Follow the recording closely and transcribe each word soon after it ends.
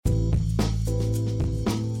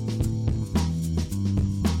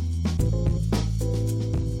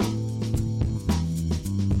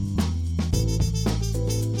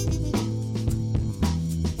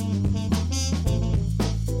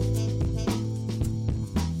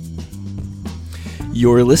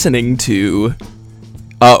You're listening to,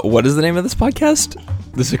 what is the name of this podcast?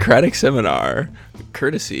 The Socratic Seminar,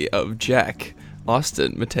 courtesy of Jack,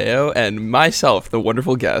 Austin, Mateo, and myself, the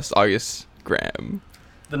wonderful guest, August Graham.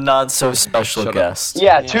 The not-so-special guest.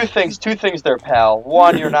 Yeah, two things there, pal.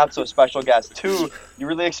 One, you're not so special guest. Two, you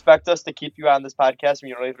really expect us to keep you on this podcast when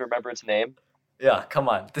you don't even remember its name? Yeah, come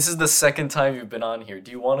on. This is the second time you've been on here. Do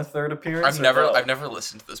you want a third appearance? I've never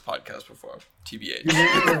listened to this podcast before. TBH. You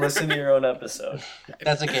didn't even listen to your own episode.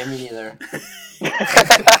 That's okay, me neither.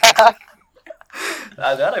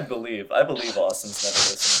 That I believe. I believe Austin's never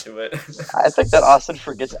listened to it. I think that Austin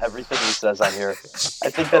forgets everything he says on here. I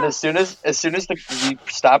think that as soon as we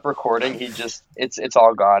stop recording, it's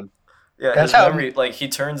all gone. Yeah, That's his how- memory, like, he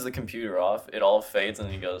turns the computer off, it all fades, and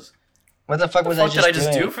he goes, What the fuck what was the I fuck just did I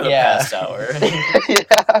just doing? do for the past hour?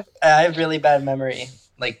 Yeah. I have really bad memory,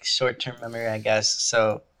 like short-term memory, I guess.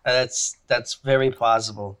 So that's very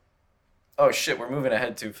plausible. Oh shit, we're moving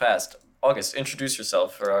ahead too fast. August, introduce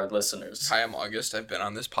yourself for our listeners. Hi, I'm August. I've been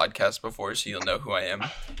on this podcast before, so you'll know who I am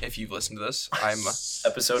if you've listened to this. I'm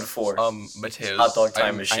Episode 4. Mateo's Hot dog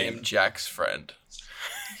time I machine. am Jack's friend.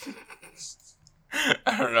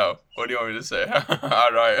 I don't know. What do you want me to say? How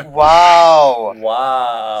do I? Wow.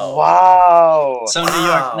 Wow. Wow. So New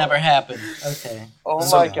York never happened. Okay. Oh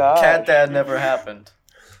So my god. Cat Dad never happened.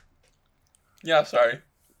 Yeah, sorry.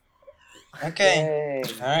 Okay.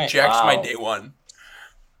 Yay. All right. Jack's my Wow. day one.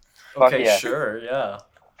 Fuck Okay, yeah. sure, yeah.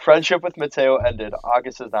 Friendship with Mateo ended.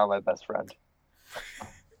 August is now my best friend.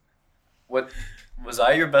 What, was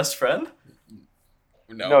I your best friend?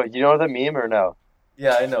 No, you know the meme or no?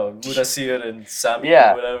 Yeah, I know. Mudasir and Sami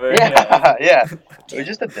Yeah. or whatever. Yeah, yeah. We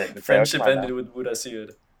just did Mateo. Friendship Come on ended with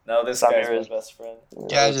Mudasir. Now this Samir guy's my is- best friend. now.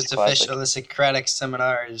 Guys, That's it's classic. official. The Socratic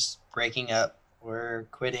Seminar is breaking up. We're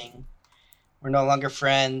quitting. We're no longer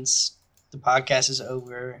friends. The podcast is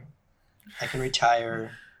over. I can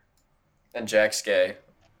retire. And Jack's gay.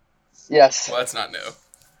 Yes. Well, that's not new.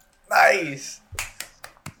 Nice!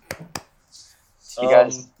 You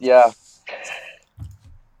guys, yeah.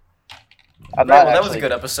 I'm Right, not well, that was a actually.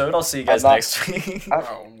 good episode. I'll see you guys I'm not- next week.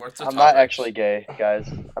 Oh, what's the I'm not topics? actually gay, guys.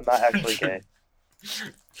 I'm not actually gay.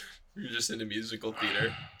 You're just into musical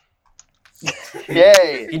theater.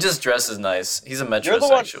 Yay! He just dresses nice. He's a You're the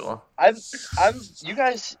one- metrosexual. I'm.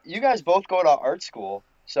 You guys both go to art school,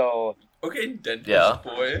 so Okay, dentist Yeah.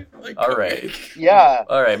 boy. Like, All okay. right. yeah.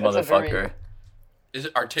 All right, That's a motherfucker. very- Is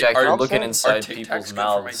it our Jack, are you're I'm looking saying- are inside Tic people's Tacs good for my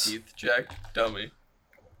mouths. teeth, Jack? Tell me.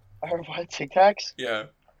 Or what? Tic Tacs? Yeah.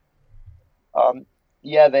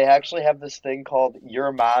 Yeah, they actually have this thing called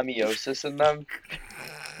uromamiosis in them,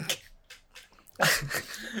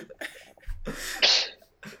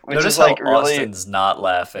 which Notice is like how really, Austin's not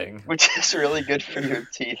laughing. which is really good for your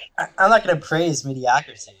teeth. I'm not going to praise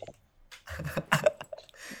mediocrity.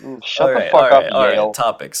 Shut the Alright, fuck up, alright. Yale.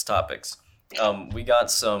 Topics. We got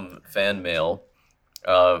some fan mail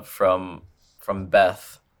from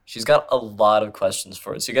Beth. She's got a lot of questions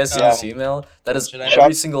for us. You guys see Yeah. this email? That is Should I-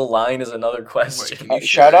 every single line is another Wait, question. can you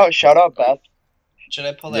Shout out, Beth. Should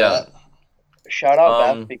I pull that Yeah. up? Shout out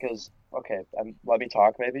Um, Beth because let me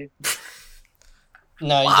talk maybe.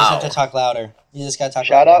 No, you just have Wow. to talk louder. You just got to talk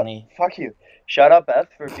Shout louder. out, Honey. fuck you. Shout out Beth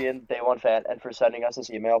for being day one fan and for sending us this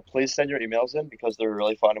email. Please send your emails in because they're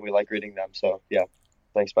really fun and we like reading them. So yeah,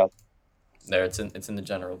 thanks Beth. There, it's in the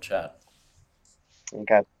general chat.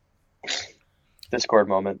 Okay. Discord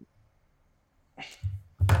moment.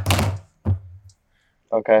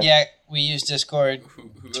 Okay. Yeah, we use Discord. Who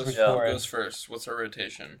To goes, record. who goes first? What's our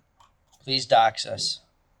rotation? Please dox us.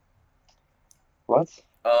 What?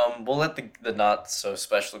 We'll let the not so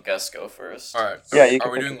special guest go first. All right. Yeah, you Are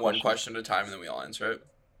can we pick doing the one question. question at a time and then we all answer it?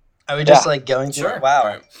 Are we just Yeah. like going through Sure. it? Wow. All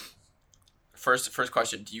right. First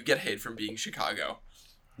question. Do you get hate from being Chicago?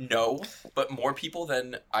 No, but more people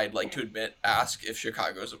than I'd like to admit ask if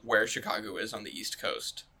where Chicago is on the East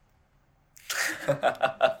Coast.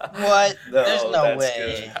 What? There's no that's way.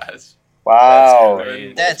 good. Yes. Wow. That's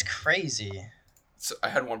great. That's crazy. So I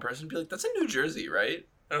had one person be like, "That's in New Jersey, right?"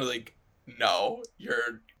 And I was like, "No,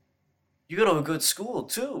 you're." You go to a good school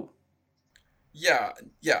too. Yeah.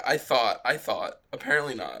 I thought.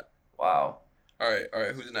 Apparently not. Wow. All right.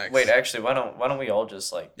 Who's next? Wait, actually, why don't we all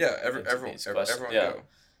just like Yeah. answer Everyone. these questions? Everyone Yeah. go.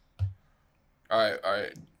 All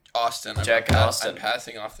right. Austin. Jack and Austin. I'm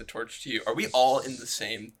passing off the torch to you. Are we all in the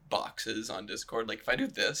same boxes on Discord? Like, if I do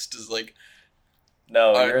this, does like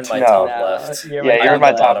No, you're in my No. top No, left. you're Yeah, my you're in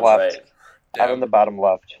my bottom top left. left. Right. I'm damn. in the bottom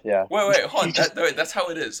left. Yeah. Wait, hold on. You just- That's how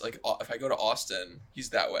it is. Like, if I go to Austin, he's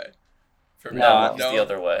that way. For me, No, he's the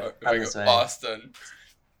other way. If I'm I this go way. Austin,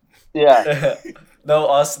 Yeah. No,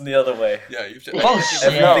 Austin the other way. yeah, you have to. Oh, shit.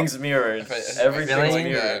 Everything's mirrored. If I- if I Everything's Really? like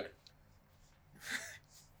mirrored.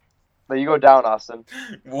 No, you go down, Austin.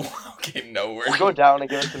 Okay, no, we're You go down and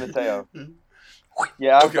give it to Mateo.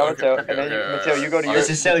 Yeah, Okay, go okay, Mateo. okay, And then okay, Mateo, you go to your. This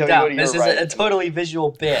is so Mateo, dumb. You go to This your is right. a totally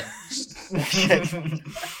visual bit.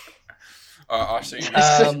 Austin,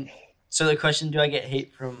 you So the question: do I get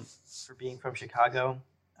hate for being from Chicago?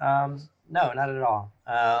 No, not at all.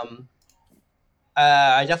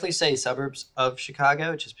 I definitely say suburbs of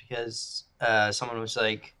Chicago, just because someone was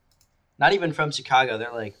like, not even from Chicago.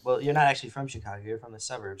 They're like, well, you're not actually from Chicago. You're from the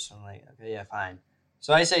suburbs. So I'm like, okay, yeah, fine.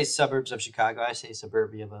 So I say suburbs of Chicago. I say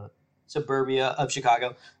suburbia of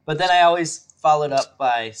Chicago. But then I always followed up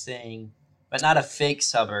by saying, but not a fake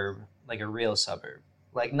suburb, like a real suburb.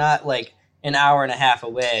 Like not like an hour and a half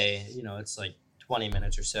away. It's like 20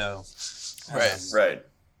 minutes or so. Right.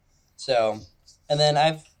 So, and then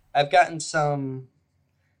I've gotten some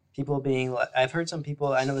people being like, I've heard some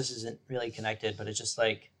people, I know this isn't really connected, but it's just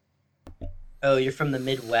like, oh, you're from the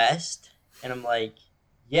Midwest? And I'm like,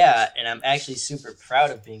 yeah, and I'm actually super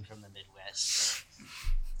proud of being from the Midwest.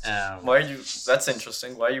 Why are you? That's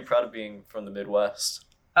interesting. Why are you proud of being from the Midwest?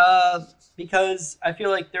 Because I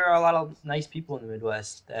feel like there are a lot of nice people in the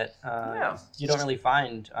Midwest that you don't really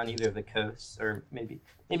find on either of the coasts, or maybe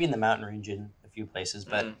in the mountain region, a few places.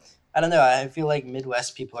 But I don't know. I feel like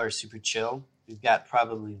Midwest people are super chill. We've got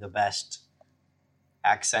probably the best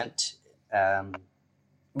accent.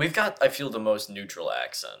 We've got, I feel, the most neutral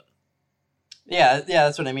accent. Yeah,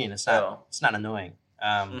 that's what I mean. It's not annoying.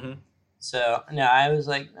 So no, I was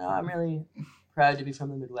like, no, I'm really proud to be from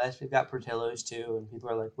the Midwest. We've got Portillo's too, and people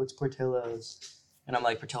are like, what's Portillo's? And I'm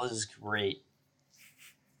like, Portillo's is great.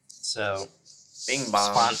 So, Bing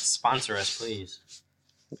bong. Sponsor us, please.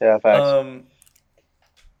 Yeah, facts.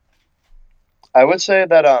 I would say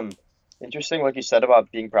that interesting what you said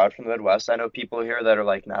about being proud from the Midwest. I know people here that are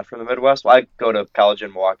like not from the Midwest. Well, I go to college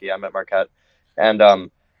in Milwaukee. I'm at Marquette,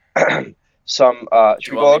 and some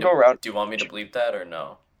should we all go around? Do you want me to bleep that or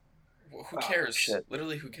no? Who cares? Shit.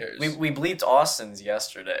 Literally, who cares? We bleeped Austin's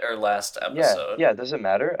yesterday or last episode. Yeah. Does it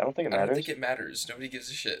matter? I don't think it matters. I don't think it matters. Nobody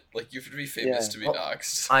gives a shit. Like, you have to be famous to be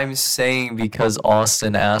doxxed. I'm saying because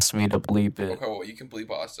Austin asked me to bleep it. Okay, well, you can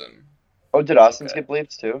bleep Austin. Oh, did Austin's get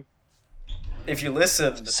bleeped too? If you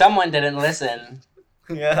listened. Someone didn't listen.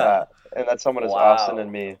 Yeah. And that someone is Austin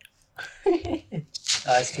and me.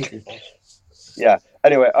 It's two people. Yeah.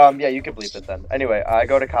 Anyway, yeah, you can bleep it then. Anyway, I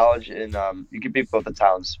go to college in you can bleep both the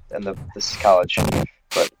towns and this college.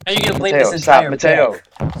 But are you gonna bleep this entire Mateo?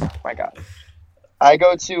 My God. I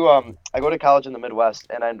go to college in the Midwest,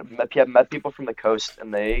 and I met people from the coast,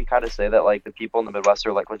 and they kind of say that like the people in the Midwest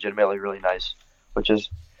are like legitimately really nice, which is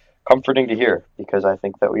comforting to hear because I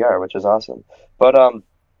think that we are, which is awesome. But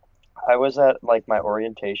I was at like my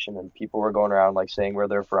orientation, and people were going around like saying where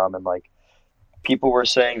they're from, and like people were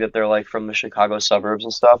saying that they're like from the Chicago suburbs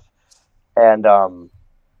and stuff, and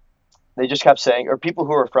they just kept saying, or people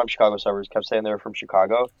who were from Chicago suburbs kept saying they were from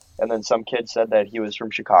Chicago, and then some kid said that he was from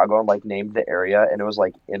Chicago and like named the area, and it was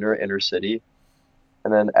like inner city,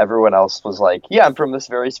 and then everyone else was like, yeah, I'm from this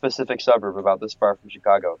very specific suburb about this far from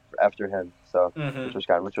Chicago after him, so which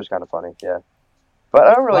was kind of funny, yeah. But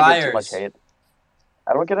I don't really get too much hate.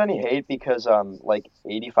 I don't get any hate because like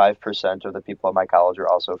 85% of the people at my college are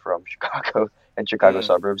also from Chicago and Chicago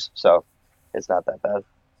suburbs, so it's not that bad.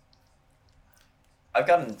 I've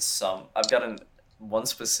gotten one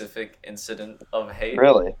specific incident of hate.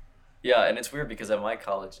 Really? Yeah, and it's weird because at my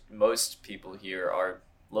college, most people here are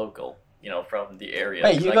local, from the area.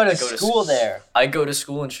 Wait, you go to school there? I go to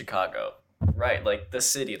school in Chicago. Right, like the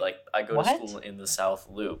city. Like I go to school in the South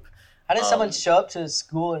Loop. How does someone show up to a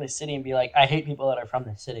school in a city and be like, I hate people that are from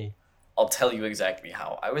the city? I'll tell you exactly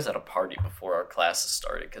how. I was at a party before our classes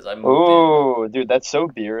started because I moved in. Ooh, dude, that's so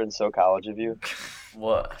beer and so college of you.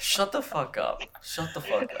 What? Shut the fuck up. So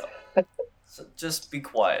just be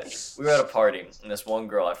quiet. We were at a party, and this one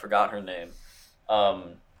girl, I forgot her name,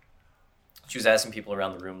 she was asking people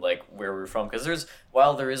around the room, like, where we were from. Because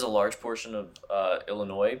while there is a large portion of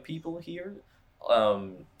Illinois people here,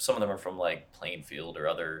 some of them are from, like, Plainfield or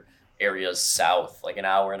other areas south, like an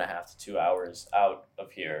hour and a half to 2 hours out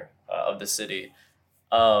of here, of the city.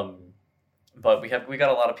 But we got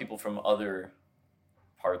a lot of people from other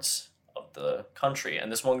parts of the country,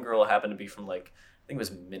 and this one girl happened to be from, like, I think it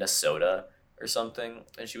was Minnesota or something,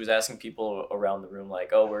 and she was asking people around the room, like,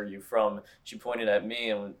 oh, where are you from? She pointed at me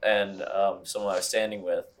and someone I was standing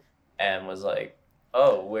with, and was like,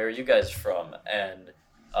 oh, where are you guys from? And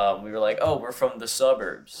we were like, oh, we're from the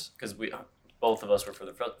suburbs, because both of us were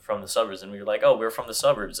from the suburbs, and we were like, oh, we're from the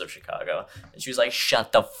suburbs of Chicago. And she was like,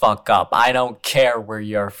 shut the fuck up. I don't care where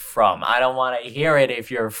you're from. I don't want to hear it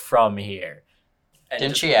if you're from here. And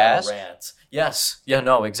didn't she ask? Rant. Yes. Yeah,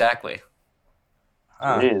 no, exactly.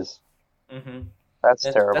 Jeez. Mm-hmm. That's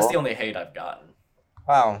That- terrible. That's the only hate I've gotten.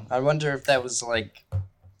 Wow, I wonder if that was like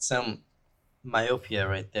some myopia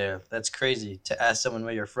right there. That's crazy to ask someone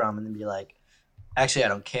where you're from and then be like, actually, I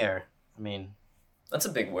don't care. I mean, That's a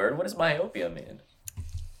big word. What does myopia mean?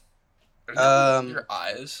 Your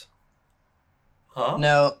eyes. Huh?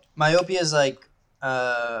 no, myopia is like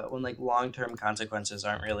when like long-term consequences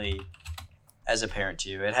aren't really as apparent to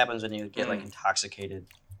you. It happens when you get like intoxicated,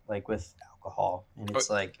 like with alcohol, and it's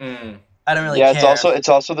like I don't really Yeah, care. it's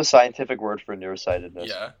also the scientific word for nearsightedness.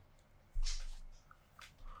 Yeah.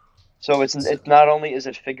 So it's not only is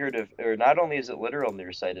it figurative, or not only is it literal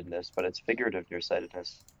nearsightedness, but it's figurative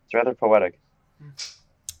nearsightedness. It's rather poetic.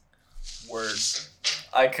 Word.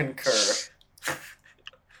 I concur.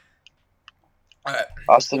 Alright.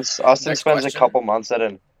 Austin Next spends question. a couple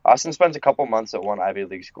months at one Ivy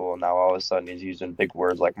League school, and now all of a sudden he's using big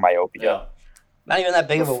words like myopia. Yeah. Not even that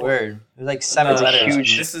big of a Before- word. It was like 7 It's a letters.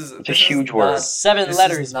 huge- This is it's a this huge is word. not- 7 this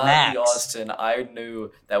letters is not max. the Austin I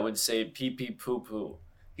knew that would say pee pee poo poo.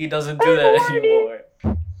 He doesn't do that anymore.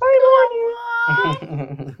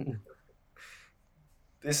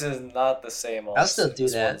 This is not the same Austin. I'll still do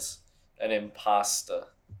This that. one's an imposter.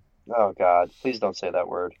 Oh God! Please don't say that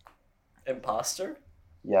word. Imposter?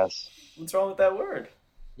 Yes. What's wrong with that word?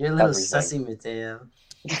 You're a little Everything. sussy, Mateo.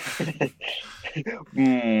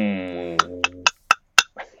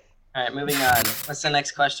 All right, moving on. What's the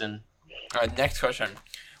next question? Alright, next question.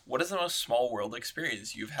 What is the most small world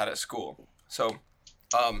experience you've had at school? So,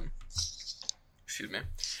 excuse me.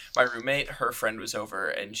 My roommate, her friend was over,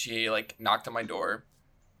 and she like knocked on my door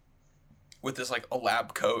with this like a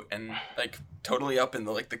lab coat and like totally up in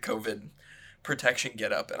the like the COVID protection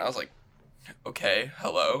getup, and I was like, okay,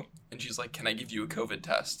 hello. And she's like, can I give you a COVID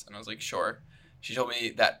test? And I was like, sure. She told me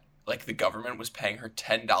that like the government was paying her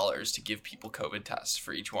 $10 to give people COVID tests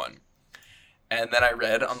for each one. And then I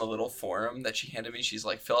read on the little form that she handed me, she's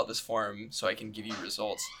like, fill out this form so I can give you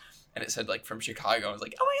results. And it said like from Chicago. I was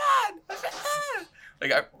like, oh my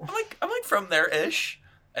God. I'm like from there-ish.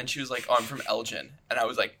 And she was like, oh, I'm from Elgin. And I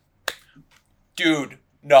was like, dude,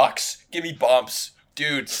 Nux, give me bumps.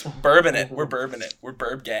 Dude, bourbon it. We're bourbon it. We're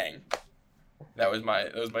burb gang. That was my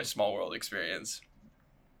small world experience.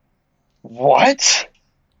 What?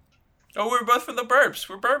 Oh, we're both from the burbs.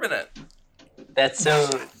 We're bourbon it. That's so.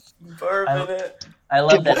 Bourbon it. I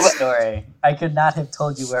love Dude, that what? story. I could not have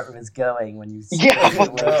told you where it was going when you Yeah, said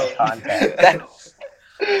what the the- word contact.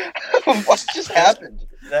 What just happened?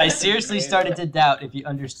 I seriously started to doubt if you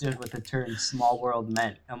understood what the term "small world"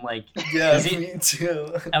 meant. I'm like, Yeah, Is it- me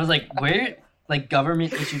too. I was like, where? Like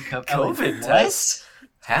government issued COVID what? test?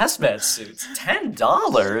 Hazmat suits? $10? I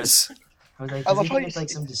was like, I does love he how think you it's like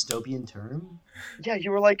some dystopian term? Yeah,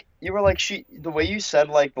 you were like the way you said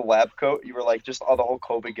like the lab coat, you were like just all the whole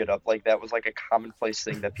COVID get up, like that was like a commonplace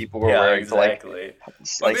thing that people were Yeah, wearing exactly.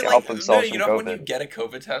 to like help themselves from you know when you COVID. get a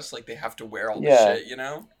COVID test, like they have to wear all the Yeah. shit, you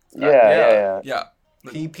know? Yeah. Yeah.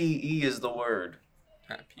 PPE is the word.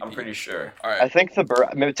 I'm PP. pretty sure. All I right. think the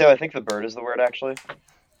bird. Mateo, I think the bird is the word actually.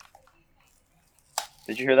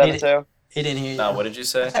 Did you hear that, It- Mateo? He didn't hear you. No, what did you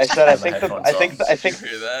say? I said I had my think the headphones I think off. I think Did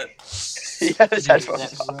you hear that? yeah, his Did you hear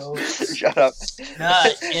headphones that, bro? off. Shut up. Nah,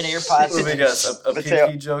 in AirPods. Let me guess. A Mateo-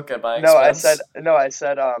 PP joke at my No, expense?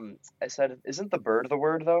 I said isn't the bird the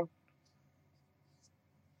word though?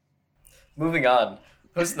 Moving on.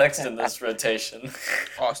 Who's next in this rotation?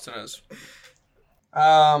 Austin is.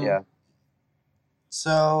 Yeah.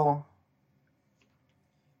 So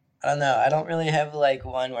I don't know. I don't really have like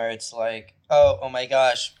one where it's like, oh my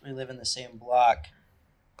gosh, we live in the same block.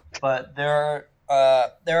 But there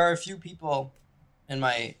are a few people in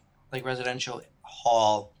my like residential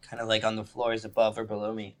hall, kind of like on the floors above or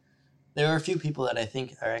below me. There are a few people that I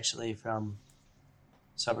think are actually from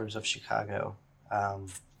suburbs of Chicago.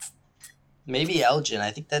 Maybe Elgin.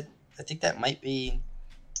 I think that might be.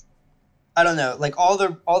 I don't know. Like all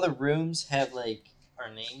the rooms have like our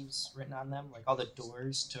names written on them. Like all the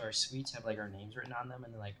doors to our suites have like our names written on them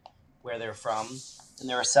and like where they're from. And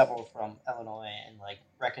there are several from Illinois and like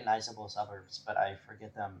recognizable suburbs, but I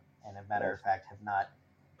forget them. And as a matter of fact, have not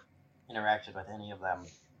interacted with any of them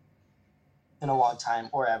in a long time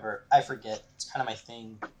or ever. I forget. It's kind of my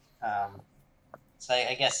thing. So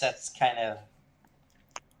I guess that's kind of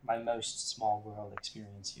my most small world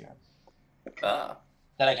experience here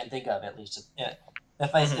that I can think of, at least.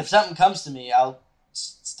 If something comes to me, I'll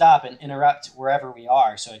stop and interrupt wherever we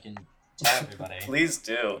are so I can tell everybody. Please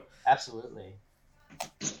do. Absolutely.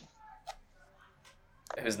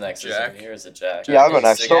 Who's next? Jack. Is it me or is it Jack? Yeah, I'll go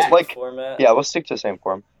next. Stick So, to the like, format? Yeah, we'll stick to the same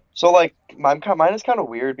form. So like mine is kind of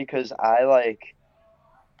weird because I like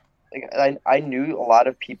like, I knew a lot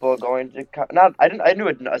of people going to not I knew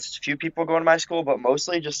a few people going to my school, but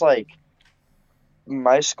mostly just like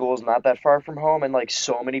my school's not that far from home, and like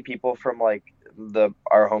so many people from like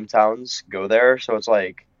our hometowns go there, so it's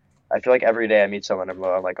like I feel like every day I meet someone, I'm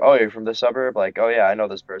like, oh, you're from this suburb? Like, oh yeah, I know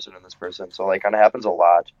this person and this person. So like kind of happens a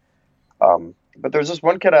lot. But there's this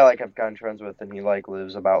one kid I like I've gotten friends with, and he like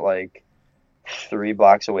lives about like 3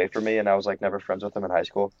 blocks away from me, and I was like never friends with him in high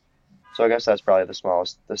school. So I guess that's probably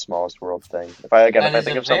the smallest world thing. If I That is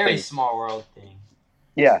think a of very something, small world thing.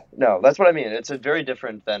 yeah, no, that's what I mean. It's a very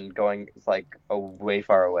different than going like a way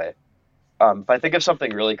far away. If I think of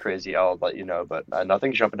something really crazy, I'll let you know. But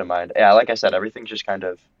nothing's jumping to mind. Yeah, like I said, everything's just kind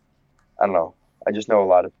of I don't know. I just know a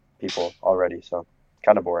lot of people already, so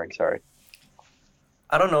kind of boring. Sorry.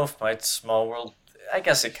 I don't know if my small world. I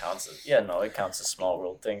guess it counts. Yeah, no, it counts as small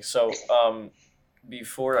world thing. So,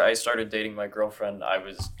 before I started dating my girlfriend, I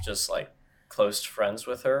was just like close friends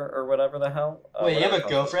with her or whatever the hell. Wait, you have whatever a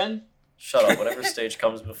comes- girlfriend? Shut up. Whatever stage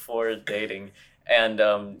comes before dating, and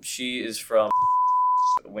she is from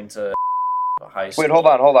went to high school. Wait, hold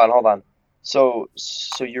on. So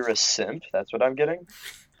you're a simp? That's what I'm getting.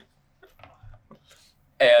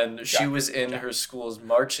 And she was in her school's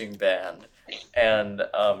marching band, and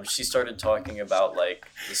she started talking about like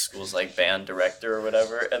the school's like band director or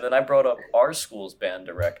whatever, and then I brought up our school's band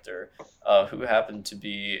director, who happens to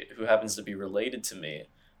be related to me.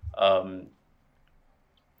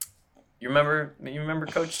 You remember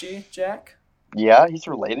Coach G, Jack? Yeah, he's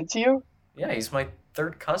related to you. Yeah, he's my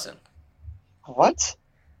third cousin. What?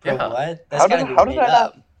 Bro, Yeah. what? That's gotta be how did made I not?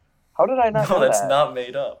 up. How did I not No, know that's that? not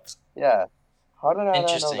made up. Yeah. How did I not know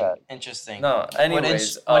Interesting. that? Interesting. No,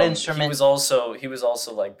 anyways, what he instrument? was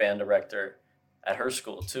also like band director at her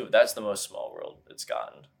school too. That's the most small world it's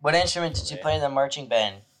gotten. What instrument did you play in the marching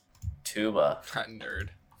band? Tuba. Nerd.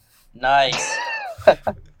 Nice.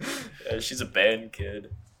 Yeah, she's a band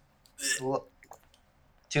kid.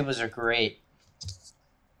 Tubas are great.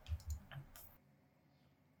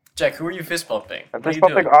 Jack, who are you fist bumping? I'm What are fist you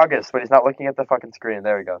bumping doing? August, but he's not looking at the fucking screen.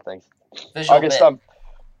 There we go. Thanks. Visual August, bit.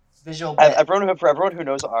 Visual bit. for everyone who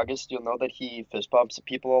knows August, you'll know that he fist bumps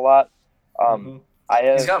people a lot. Mhm. I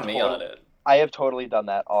have He's got me on it. I have totally done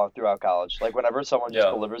that all throughout college. Like whenever someone just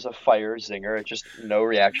Yeah. delivers a fire zinger, it's just no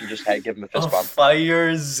reaction, just give him a A fist bump.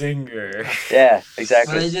 fire zinger. Yeah, When I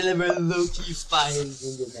exactly. deliver low-key fires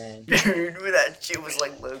in the man. Dude, that shit was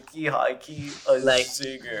like low key, high key, a Like-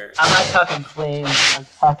 zinger. I'm not talking flames. I'm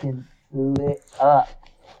talking lit up.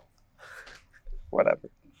 Whatever.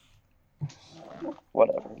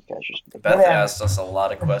 You guys just Beth Yeah. asked us a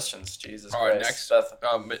lot of questions. Jesus All right, Christ. next. Beth,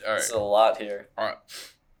 All this right. is a lot here. All right.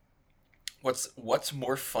 What's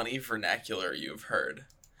more funny vernacular you've heard?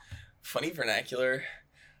 Funny vernacular.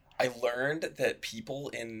 I learned that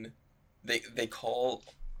people they call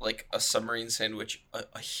like a submarine sandwich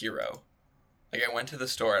a hero. Like I went to the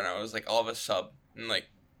store and I was like, I'll have a sub, and like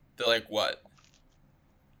they're like, what?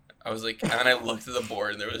 I was like, and then I looked at the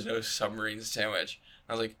board and there was no submarine sandwich.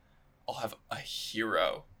 I was like, I'll have a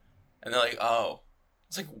hero, and they're like, oh.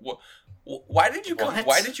 It's like, what? Why did you come? What?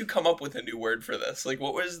 Why did you come up with a new word for this? Like,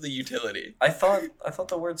 what was the utility? I thought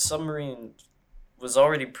the word submarine was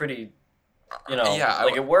already pretty, Yeah,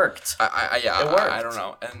 it worked. Yeah, It worked. I don't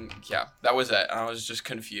know, and yeah, that was it. I was just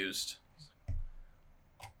confused.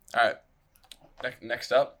 All right,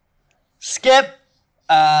 next up. Skip.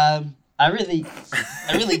 I really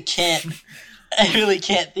can't. I really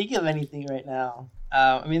can't think of anything right now.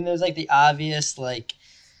 I mean, there's like the obvious like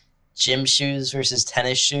gym shoes versus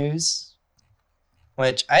tennis shoes,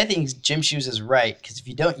 which I think gym shoes is right because if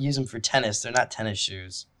you don't use them for tennis, they're not tennis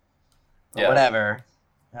shoes. But Yeah. whatever.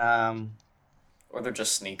 Or they're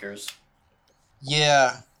just sneakers.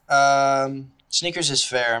 Yeah. Sneakers is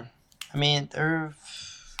fair. I mean,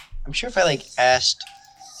 I'm sure if I like asked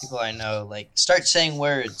people I know, like start saying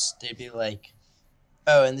words, they'd be like,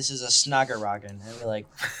 "Oh, and this is a snoggeroggen." I'd be like,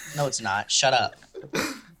 "No, it's not. Shut up."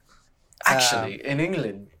 Actually, in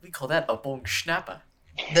England, we call that a bong schnapper.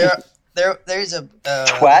 There's a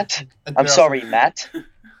Twat. a I'm girl sorry, from Matt.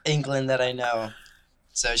 England that I know.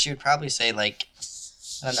 So she would probably say like,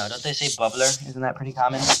 I don't know. Don't they say bubbler? Isn't that pretty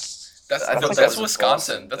common? That's I thought that that's was a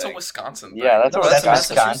Wisconsin. Boston That's a thing. Wisconsin thing. Yeah, that's No, a that's a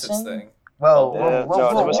Wisconsin. Massachusetts Wisconsin? thing. Whoa, Yeah, whoa, whoa, no, it's whoa,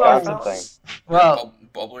 a whoa. Wisconsin thing. Well,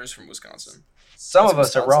 Bubblers from Wisconsin. some That's of a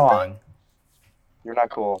us are Wisconsin wrong. You're not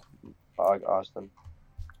cool, Austin.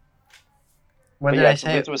 What But did yeah, I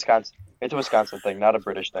say? It's a Wisconsin. It's a Wisconsin thing, not a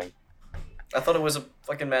British thing. I thought it was a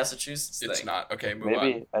fucking Massachusetts thing. It's not. Okay, move on.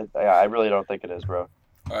 Maybe. I really don't think it is, bro.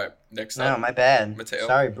 All right, next No, up. my bad. Mateo.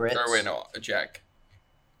 Sorry, Brits. Or wait, no, Jack.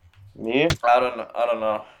 Me? I don't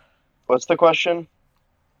know. What's the question?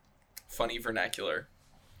 Funny vernacular.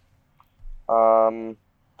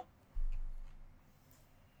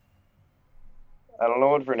 I don't know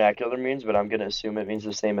what vernacular means, but I'm gonna assume it means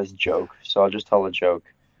the same as joke. So I'll just tell a joke.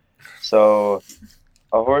 So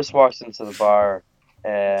a horse walks into the bar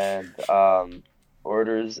and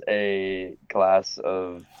orders a glass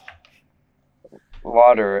of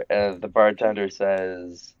water, and the bartender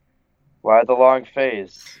says, "Why the long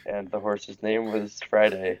face?" And the horse's name was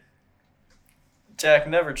Friday. Jack,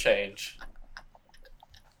 never change.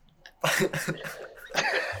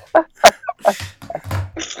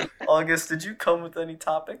 August, did you come with any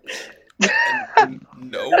topic?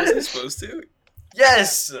 No, was I supposed to?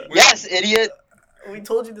 Yes! Yes, idiot. We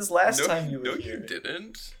told you this last No, time you were no, here. you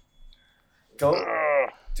didn't. Go Ugh.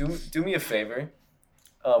 do me a favor.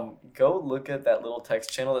 Go look at that little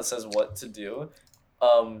text channel that says what to do.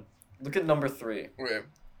 Look at number 3. Okay.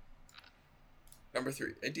 Number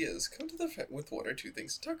 3, ideas. Come to the with one or two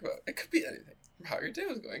things to talk about. It could be anything. From how your day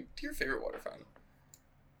was going to your favorite water fountain.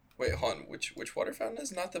 Wait, hold on. Which water fountain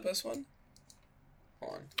is not the best one?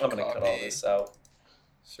 Hold on. I'm gonna cut all this out.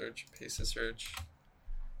 Search, paste the search.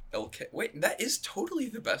 LK. Wait, that is totally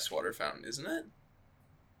the best water fountain, isn't it?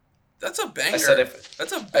 That's a banger.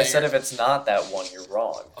 That's a banger. I said if it's not that one, you're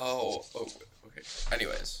wrong. Oh, okay.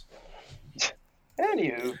 Anyways.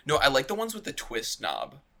 Anywho. No, I like the ones with the twist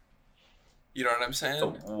knob. You know what I'm saying? The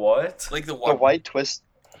what? Like The white twist.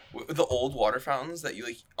 the old water fountains that you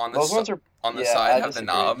like on the Those ones are on the yeah, side I have the disagree.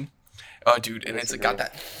 knob. Oh, dude, and I it's disagree. got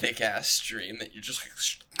that thick ass stream that you just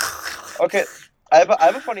like. Okay, I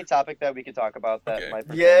have a funny topic that we could talk about that Okay. might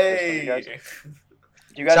pertain to this one, you guys. Yay!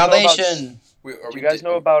 Do you guys know about? Salvation. Wait, Do you guys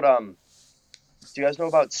know about Do you guys know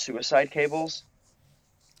about suicide cables?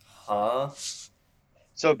 Huh?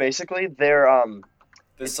 So basically, they're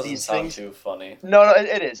This It's doesn't these sound things- too funny. no,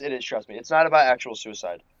 it is. Trust me, it's not about actual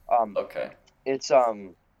suicide. Okay. It's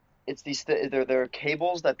these they're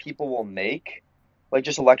cables that people will make, like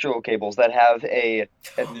just electrical cables that have a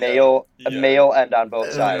male end on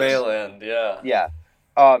both sides. Male end, yeah. Yeah.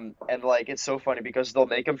 And like it's so funny because they'll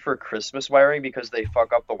make them for Christmas wiring because they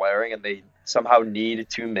fuck up the wiring and they somehow need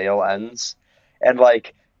two male ends. And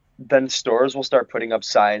like then stores will start putting up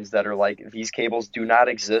signs that are like these cables do not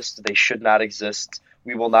exist, they should not exist.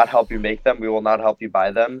 We will not help you make them, we will not help you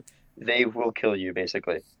buy them. They will kill you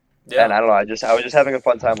basically. Yeah. And I don't know, I was just having a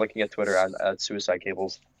fun time looking at Twitter on suicide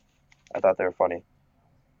cables. I thought they were funny.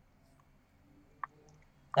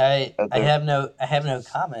 I have no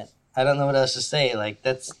comment. I don't know what else to say. Like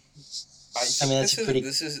that's. I mean, that's pretty.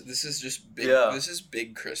 This is just big. Yeah. This is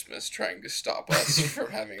big Christmas trying to stop us from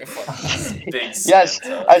having a fun time. Big Yes,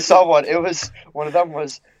 Santa. I saw one. It was one of them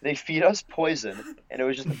was they feed us poison, and it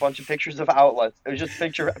was just a bunch of pictures of outlets. It was just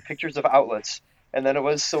pictures of outlets, and then it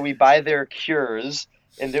was so we buy their cures,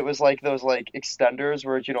 and it was like those like extenders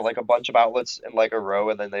where it's, you know, like a bunch of outlets in like a row,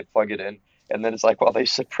 and then they plug it in, and then it's like, well, they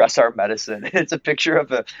suppress our medicine. It's a picture of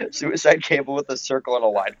a suicide cable with a circle and a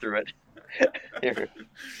line through it. Here.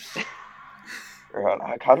 Hold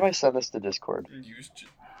on, how do I send this to Discord?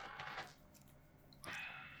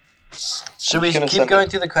 Should we gonna keep send going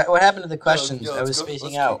through the what happened to the questions? Yeah, I was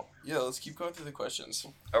spacing out. Let's keep going through the questions.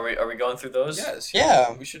 Are we going through those? Yes.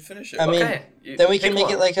 Yeah. We should finish it. I mean, Okay. Then we can pick make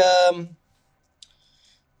one. it like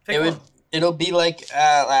Pick it one. would. It'll be like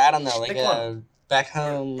I don't know, like Pick one. back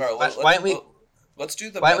home. All right, Why aren't we? Let's do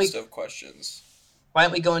the why don't best we- of questions. Why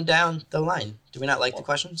aren't we going down the line? Do we not like the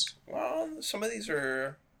questions? Well, some of these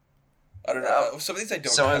are. I don't know. Some of these I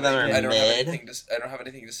don't. Some of have them are any- I don't have mid. anything to. I don't have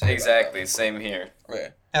anything to say. about Exactly. Same here. them. Okay.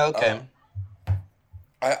 Oh, okay.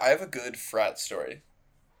 I have a good frat story.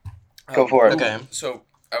 Go for it. Okay. So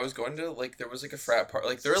I was going to there was like a frat part.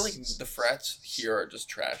 Like there are like the frats here are just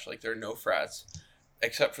trash. Like there are no frats,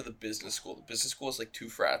 except for the business school. The business school is like 2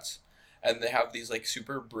 frats, and they have these like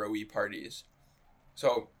super bro-y parties.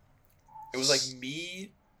 So it was like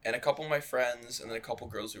me and a couple of my friends and then a couple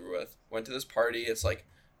girls we were with went to this party. It's like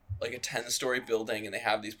a 10-story building, and they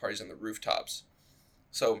have these parties on the rooftops.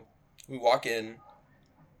 So we walk in,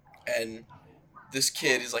 and this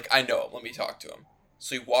kid is like, I know him, let me talk to him.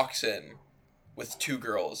 So he walks in with 2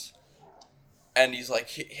 girls, and he's like,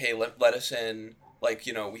 hey, let us in. Like,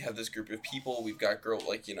 you know, we have this group of people. We've got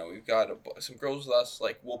we've got some girls with us.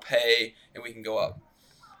 Like, we'll pay, and we can go up.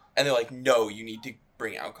 And they're like, no, you need to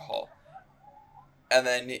bring alcohol. And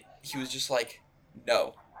then he was just like,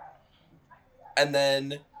 no. And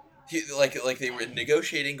then he like they were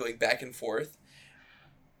negotiating, going back and forth.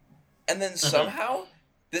 And then somehow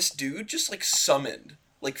this dude just like summoned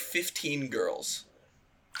like 15 girls.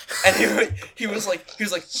 And he was like,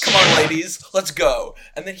 come on, ladies, let's go.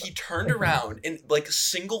 And then he turned around in like a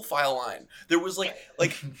single file line. There was like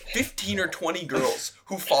 15 or 20 girls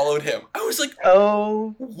who followed him. I was like,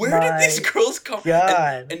 Oh, where did these girls come?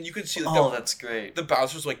 God. And you could see Oh, that's great. the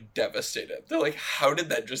bouncers like devastated. They're like, how did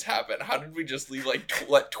that just happen? How did we just leave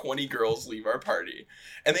let 20 girls leave our party?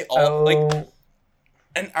 And they all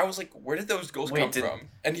and I was like, where did those girls come from?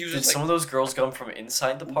 And he was Did just like, some of those girls come from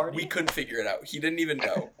inside the party? we couldn't figure it out. He didn't even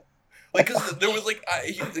know. Like, cause there was like,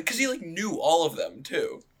 because he like knew all of them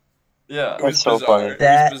too. Yeah. It was That's so bizarre. funny.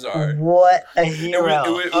 It was bizarre. What a hero!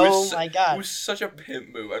 It was my God! It was such a pimp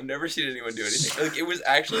move. I've never seen anyone do anything. Like, it was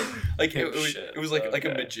actually like it was like a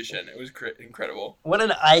magician. It was incredible. What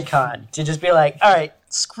an icon to just be like, all right,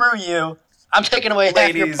 screw you. I'm taking away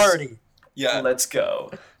half your Ladies. party. Yeah. Let's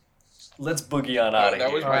go. Let's boogie on out of That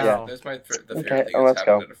here. was my Yeah. that's my the Okay, favorite thing let's that's happened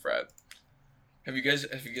go. at a frat. Have you guys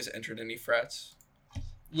entered any frats?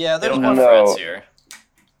 Yeah, They there's don't one. have No. frats here.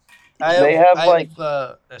 They have,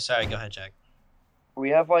 sorry, go ahead, Jack. We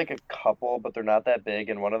have like a couple, but they're not that big,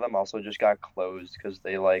 and one of them also just got closed because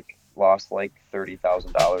they like lost like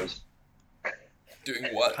 $30,000 Doing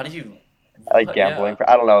what? How do you... like What? gambling.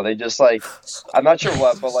 Yeah. I don't know. They just like I'm not sure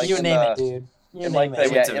what, but like you in name the, it, dude. You in, name like, They it.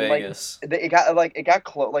 the- went yeah, to and, like, Vegas. it got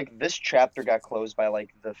closed. Like this chapter got closed by like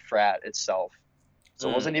the frat itself. So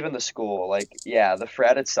it wasn't even the school. Like yeah, the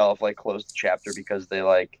frat itself like closed the chapter because they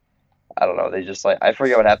like I don't know. They just like I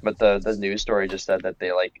forget what happened, but the news story just said that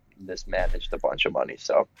they like mismanaged a bunch of money.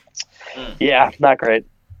 So yeah, not great.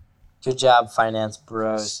 Good job, finance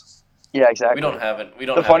bros. Yeah, exactly. We don't have it. We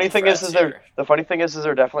don't The have funny any thing is frats they're here. the funny thing is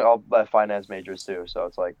they're definitely all finance majors too. So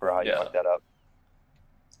it's like, bro, how you Yeah. fuck that up?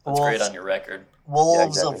 That's great on your record.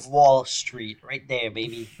 Wolves exactly. of Wall Street, right there,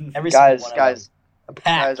 baby. Every single Guys, one of guys, them. A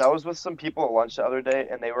pack. guys, I was with some people at lunch the other day,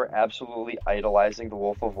 and they were absolutely idolizing the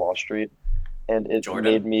Wolf of Wall Street, and it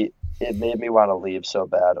Jordan? made me want to leave so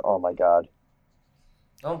bad. Oh my god.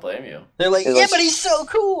 I don't blame you. They're like, It yeah, was- but he's so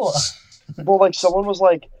cool. Well, like someone was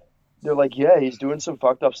like, they're like, yeah, he's doing some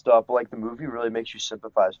fucked up stuff, but like the movie really makes you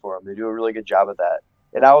sympathize for him. They do a really good job of that.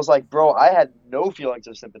 And I was like, bro, I had no feelings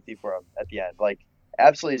of sympathy for him at the end, like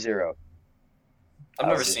absolutely zero. I've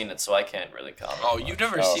never Obviously. seen it, so I can't really comment. Oh, much. you've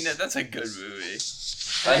never Oh. seen it? That's a good movie.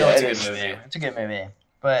 I know Yeah, it's it a is. good movie. It's a good movie.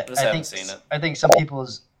 But Just I haven't think seen it. I think some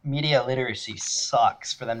people's media literacy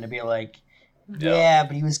sucks for them to be like, Yeah. yeah,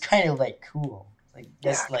 but he was kind of like cool. Like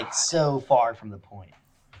that's Yeah, like God. so far from the point.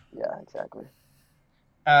 Yeah, exactly.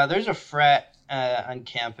 There's a frat on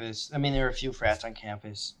campus. I mean, there are a few frats on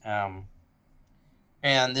campus,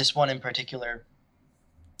 and this one in particular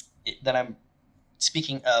that I'm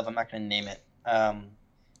speaking of, I'm not going to name it.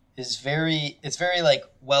 It's very like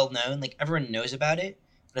well known. Like everyone knows about it,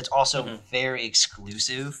 but it's also Mhm. very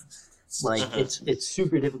exclusive. Like Mhm. it's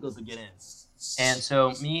super difficult to get in. And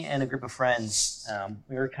so me and a group of friends,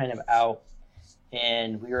 we were kind of out,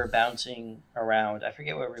 and we were bouncing around. I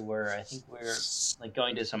forget where we were. I think we were like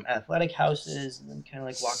going to some athletic houses and then kind of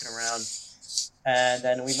like walking around. And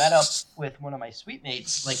then we met up with one of my suite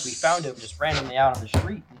mates. Like we found him just randomly out on the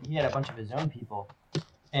street, and he had a bunch of his own people.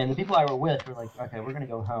 And the people I were with were like, "Okay, we're gonna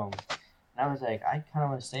go home." And I was like, "I kind of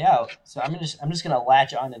want to stay out, so I'm just gonna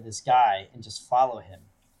latch onto this guy and just follow him."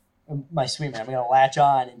 My suite mate, I'm gonna latch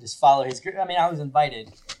on and just follow his group. I mean, I was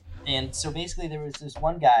invited, and so basically there was this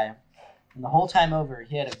one guy, and the whole time over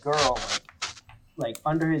he had a girl like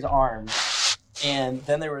under his arm, and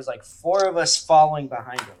then there was like four of us following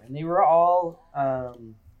behind him, and they were all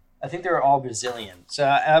I think they were all Brazilian. So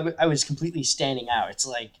I was completely standing out. It's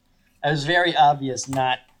like I was very obvious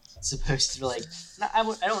not supposed to like. I don't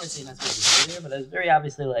want to say not supposed to be there, but I was very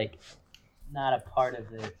obviously like not a part of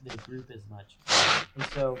the group as much. And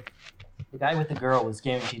so the guy with the girl was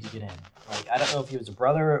guaranteed to get in. Like I don't know if he was a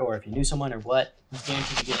brother or if he knew someone or what. He was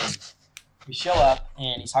guaranteed to get in. We show up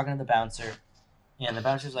and he's talking to the bouncer, and the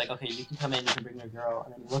bouncer's like, "Okay, you can come in. You can bring your girl."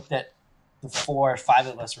 And then he looked at the 4 or 5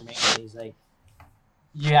 of us remaining. And he's like,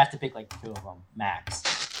 "You have to pick like 2 of them max."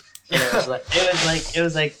 And it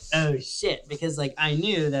was like oh shit, because like I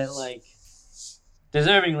knew that like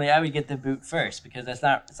deservingly I would get the boot first because it's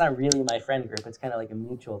not really my friend group. It's kind of like a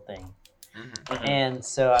mutual thing. Mhm. And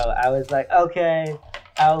so I was like, okay,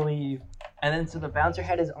 I'll leave. And then so the bouncer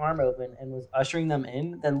had his arm open and was ushering them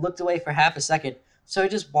in, then looked away for half a second. So I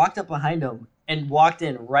just walked up behind him and walked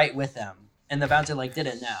in right with them. And the bouncer like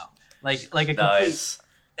didn't know. Like a complete Nice.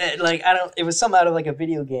 like I don't. It was some out of like a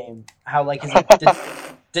video game. How like his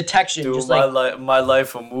detection Dude, just like my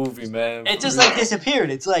life a movie, man. it just like disappeared.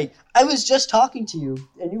 It's like I was just talking to you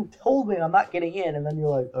and you told me I'm not getting in, and then you're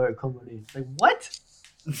like, all right, come on in. Like what?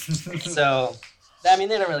 So I mean,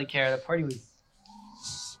 they don't really care. The party was.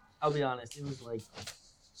 I'll be honest. It was like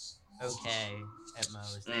okay at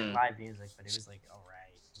most. They had Mm. live music, but it was like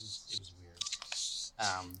alright. It was weird.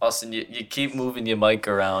 Austin, you keep moving your mic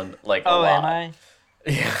around like a Oh, lot. am I?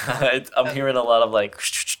 Yeah, I'm hearing a lot of like.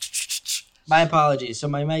 My apologies. So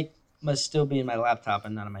my mic must still be in my laptop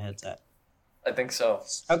and not in my headset. I think so.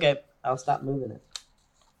 Okay, I'll stop moving it.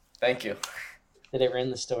 Thank you. Did it ruin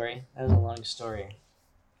the story? That was a long story.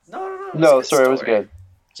 No. No, it's a good sorry, it was story. good.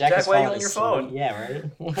 Jack is why are you falling on your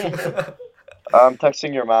asleep. phone? Yeah, right? I'm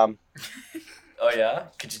texting your mom. Oh yeah?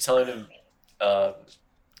 Could you tell her to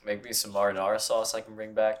make me some marinara sauce I can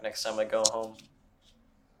bring back next time I go home?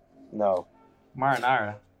 No.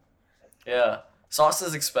 Marinara. Yeah. Sauce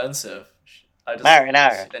is expensive.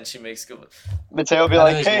 Marinara. And she makes good. Mateo will be No,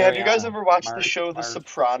 like, there's hey, have you guys Mariana. ever watched the show The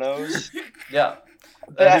Sopranos? Yeah.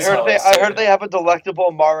 I That is how say heard it. they have a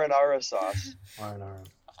delectable marinara sauce. Marinara.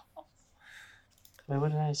 Wait,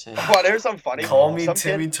 what did I say? What? Here's something funny. Call me Some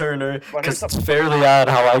Timmy kid- Turner, What is because it's fairly odd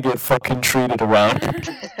how I get fucking treated around.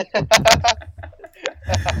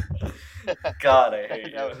 God, I hate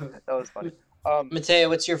you. that was funny. Mateo,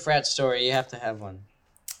 what's your frat story? You have to have one.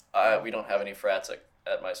 We don't have any frats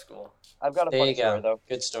at my school. I've got a There funny you go. story though.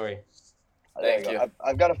 Good story. There Thank you. go.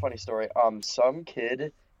 I've got a funny story. Some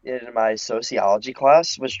kid in my sociology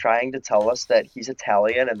class was trying to tell us that he's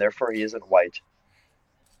Italian and therefore he isn't white.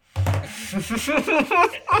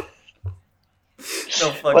 No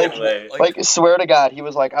fucking way. Like, swear to God, he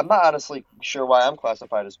was like, I'm not honestly sure why I'm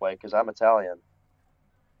classified as white because I'm Italian.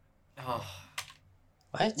 Oh,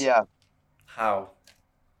 What? Yeah, how?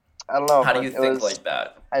 I don't know. How do but you it think was- like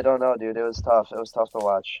that? I don't know, dude. It was tough. It was tough to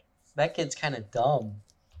watch. That kid's kind of dumb.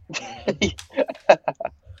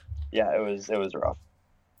 Yeah, it was rough.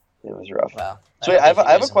 It was rough. Wow. So wait, I have a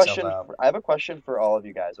question. question. I have a question for all of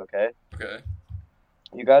you guys. Okay, Okay.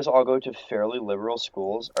 you guys all go to fairly liberal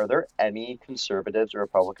schools. Are there any conservatives or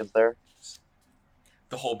Republicans there?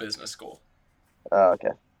 The whole business school.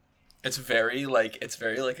 Okay. It's very like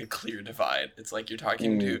a clear divide. It's like you're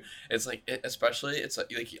talking to. It's like especially it's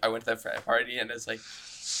like I went to that frat party and it's like,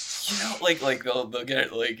 you know, like they'll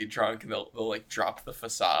get like drunk and they'll like drop the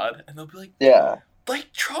facade and they'll be like, Yeah.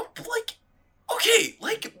 like Trump, like, okay,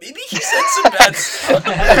 like maybe he said some bad stuff.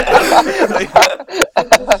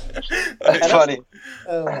 That's funny.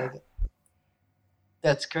 Oh my God.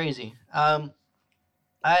 That's crazy.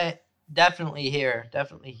 I definitely hear.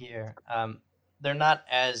 They're not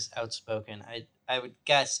as outspoken. I would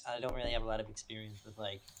guess. I don't really have a lot of experience with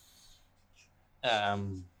like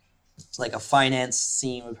a finance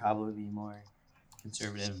scene would probably be more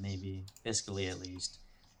conservative, maybe fiscally at least.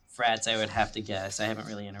 Frats, I would have to guess. I haven't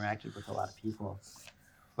really interacted with a lot of people,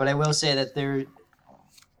 but I will say that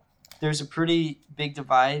there's a pretty big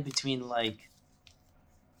divide between like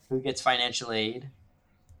who gets financial aid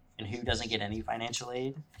and who doesn't get any financial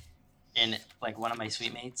aid. And like one of my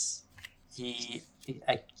suite mates, he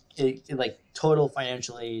like total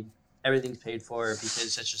financial aid, everything's paid for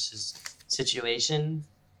because that's just his situation,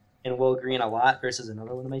 and we'll agree on a lot. Versus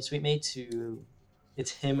another one of my suite mates who,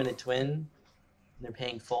 it's him and a twin, and they're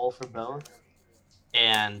paying full for both.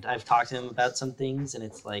 And I've talked to him about some things, and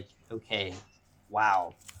it's like, okay,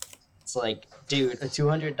 wow, it's like, dude, a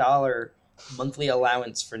 $200 monthly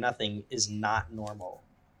allowance for nothing is not normal.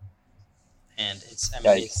 And it's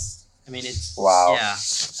Wow.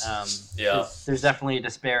 yeah. Yeah. There's definitely a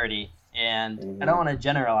disparity, and I don't want to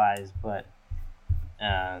generalize, but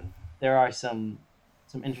there are some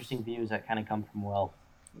interesting views that kind of come from wealth.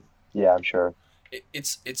 Yeah, I'm sure.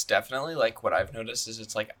 It's definitely like what I've noticed is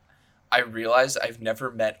it's like I realized I've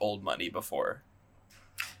never met old money before.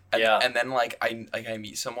 And then like I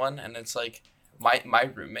meet someone and it's like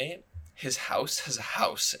my roommate, his house has a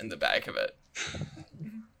house in the back of it.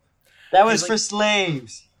 That was He's for like-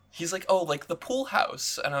 slaves. He's like, oh, like the pool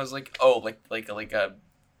house, and I was like, oh, like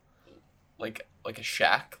a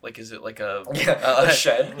shack, like is it like a A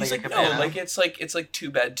shed. He's Like like, a no, cabana? like it's like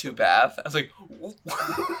 2 bed, 2 bath. I was like,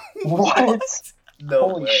 What? No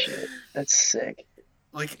Holy way. shit. That's sick.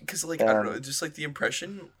 like because like I don't know, just like the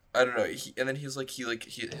impression. I don't know. And then he's like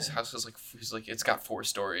his house is like he's like it's got 4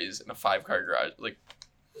 stories and a 5-car garage. Like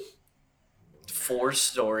 4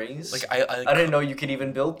 stories. like I didn't know you could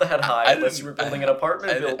even build that high I unless didn't- you were building I- an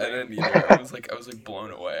apartment I building. didn't either. I was like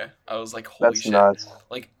blown away. I was like, holy That's shit. nuts.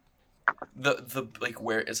 Like the like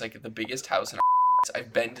where it's like the biggest house in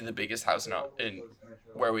I've been to the biggest house in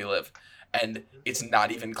where we live, and it's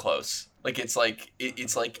not even close. Like it's like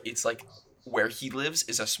it's like where he lives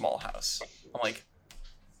is a small house. I'm like,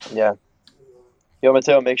 Yeah. Yo,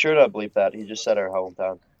 Mateo, make sure to bleep that. He just said our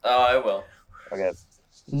hometown. Oh, I will. Okay.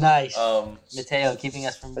 Nice. Mateo, keeping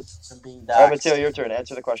us from being doxxed. All right, Mateo, your turn.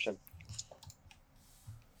 Answer the question.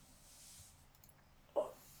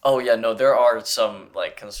 Oh yeah, no, there are some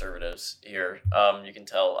like conservatives here. You can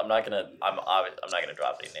tell. I'm not gonna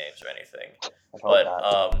drop any names or anything, I hope but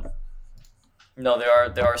not. no,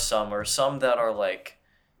 there are some that are like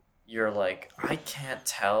you're like I can't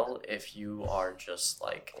tell if you are just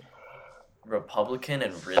like Republican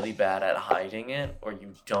and really bad at hiding it, or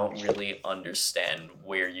you don't really understand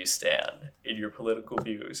where you stand in your political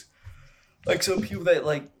views. Like some people that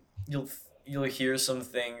like you'll you'll hear some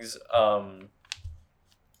things,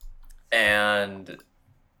 and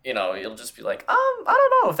you'll just be like, I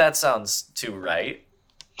don't know if that sounds too right.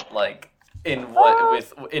 Like in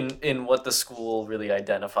what the school really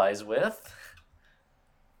identifies with.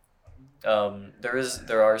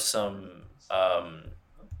 There are some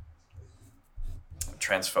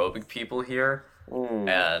transphobic people here,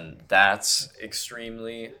 and that's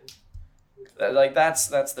extremely like that's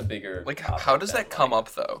the bigger Like, topic how does than, that come like,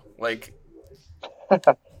 up though? Like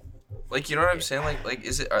you know what I'm saying? Like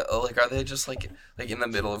is it are they just like in the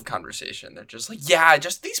middle of conversation? They're just like, yeah,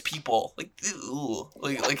 just these people. Like, ooh.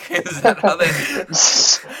 Like is that how they?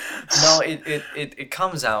 No, it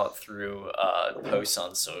comes out through posts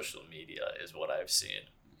on social media is what I've seen.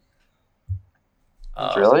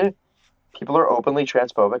 Really? People are openly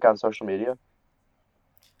transphobic on social media?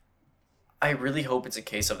 I really hope it's a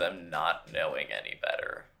case of them not knowing any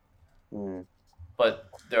better. Mm. But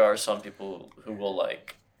there are some people who will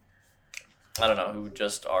like, I don't know, who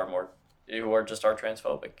just are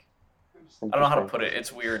transphobic. I don't know how to put it.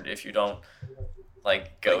 It's weird if you don't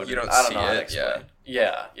like go Like, you to. don't I don't see know how to it, explain.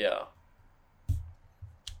 Yeah.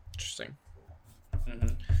 Interesting. hmm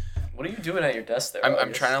What are you doing at your desk there? I'm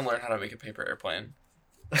August? trying to learn how to make a paper airplane.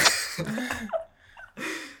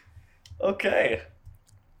 Okay.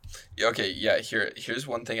 Okay, yeah. Here's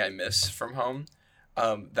one thing I miss from home,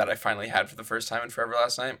 that I finally had for the first time in forever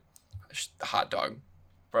last night. Hot dog,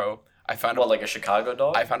 bro. What, like a Chicago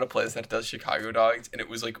dog? I found a place that does Chicago dogs, and it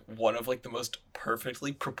was like one of like the most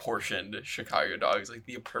perfectly proportioned Chicago dogs, like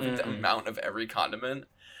the perfect amount of every condiment.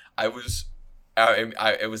 It was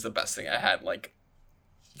the best thing I had like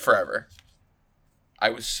forever. I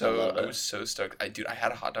was so stoked. I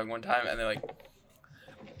had a hot dog one time, and they're like,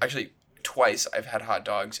 actually twice I've had hot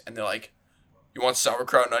dogs, and they're like, you want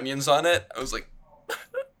sauerkraut and onions on it? I was like,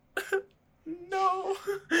 no.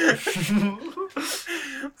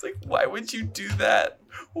 It's like, why would you do that?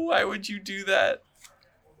 Why would you do that?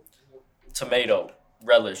 Tomato,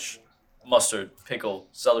 relish, mustard, pickle,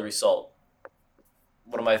 celery salt.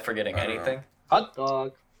 What am I forgetting? I don't know. Anything? Hot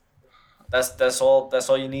dog. That's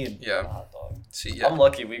all you need. Yeah. For a hot dog. See, yeah. I'm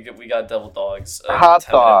lucky. We got double dogs. A Hot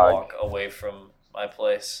 10-minute dog. walk away from my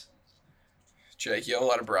place. Jake, you have a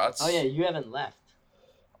lot of brats. Oh yeah, you haven't left.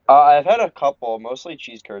 I've had a couple, mostly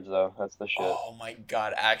cheese curds though. That's the shit. Oh my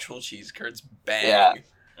god, actual cheese curds, bang. Yeah.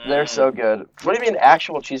 They're so good. What do you mean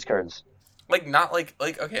actual cheese curds? Like not like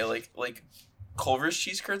okay, like Culver's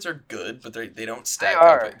cheese curds are good, but they don't stack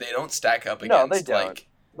are. up. They don't stack up No, against they don't. like.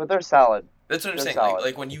 But they're solid. That's what I'm They're saying. solid.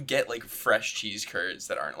 Like when you get like fresh cheese curds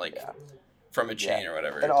that aren't like from a chain or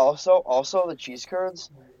whatever. And also the cheese curds,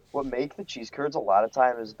 what make the cheese curds a lot of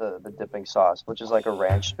time is the dipping sauce, which is like a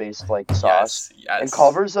ranch based like sauce. Yes. And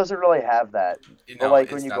Culver's doesn't really have that. No, But like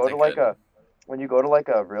it's when you not go that to like good. when you go to like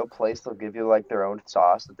a real place, they'll give you like their own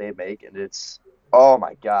sauce that they make, and it's oh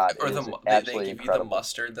my god, Or it the is they absolutely give you the incredible.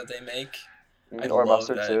 mustard that they make. I Or love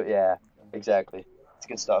mustard that. too. Yeah, exactly. It's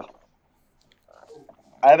good stuff.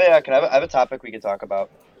 I have a topic we could talk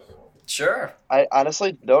about. Sure. I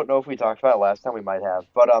honestly don't know if we talked about it last time. We might have,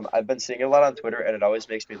 but I've been seeing it a lot on Twitter, and it always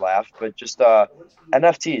makes me laugh. But just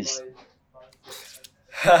NFTs.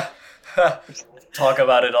 Talk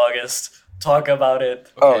about it, August. Talk about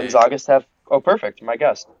it. Oh, Okay. does August have? Oh, perfect. My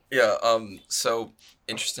guest. Yeah. So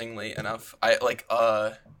interestingly enough, I like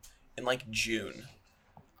in like June,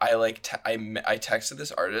 I like I texted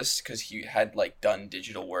this artist because he had like done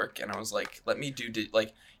digital work, and I was like, let me do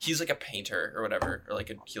like he's like a painter or whatever, or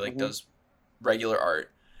like he like does regular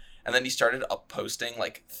art, and then he started up posting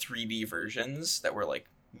like 3D versions that were like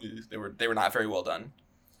they were not very well done.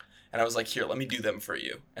 And I was like, here, let me do them for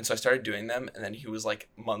you. And so I started doing them, and then he was like,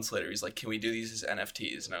 months later, he's like, can we do these as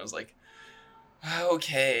NFTs? And I was like,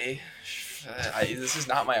 okay, this is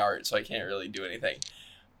not my art, so I can't really do anything.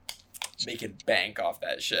 Making bank off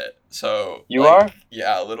that shit. So You like, are?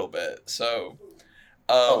 Yeah, a little bit. So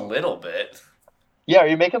A little bit. Yeah, are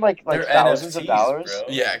you making like They're thousands of NFTs, dollars?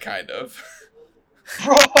 bro. yeah, kind of.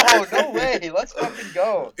 Bro, no way. Let's fucking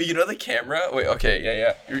go. You know the camera? Wait, okay,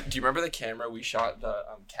 yeah. Do you remember the camera we shot the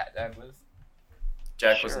cat dad with?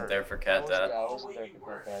 Jack wasn't there for Cat Dad. I wasn't there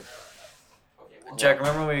for Cat Dad. Jack,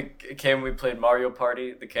 remember when we played Mario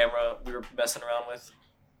Party? The camera we were messing around with.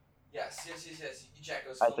 Yes. Jack, it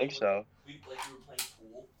was I filmed think with- so. We were playing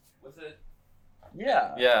pool with it.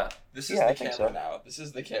 Yeah. Yeah. This is Yeah, the I think camera so. now. This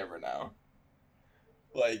is the camera now.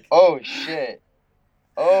 Like. Oh shit.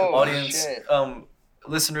 Oh Audience, shit.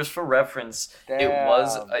 listeners, for reference, Damn.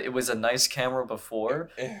 it was a nice camera before,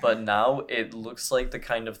 but now it looks like the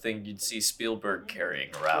kind of thing you'd see Spielberg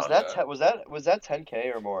carrying around. Was that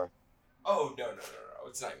 10K or more? Oh no!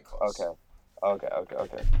 It's not even close.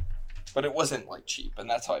 Okay. But it wasn't like cheap, and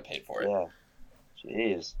that's how I paid for it. Yeah.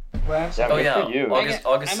 Jeez. Well, Yeah, Oh good yeah, for you. August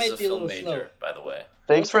I is might a be a film little major, slow. by the way.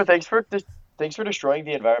 Thanks for destroying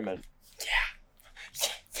the environment. Yeah.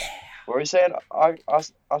 What were you saying,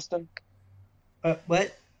 Austin?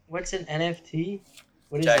 What's an NFT?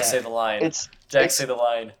 What is Jack, that? say the line. It's Say the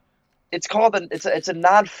line. it's called it's a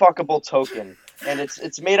non-fuckable token, and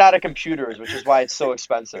it's made out of computers, which is why it's so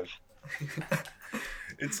expensive.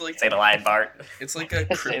 It's like Say the line, Bart. it's like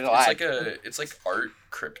a Say the it's like art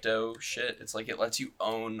crypto shit. It's like it lets you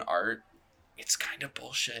own art. It's kind of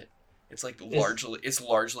bullshit. It's like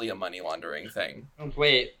largely a money laundering thing.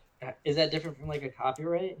 Wait, is that different from like a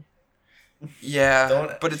copyright?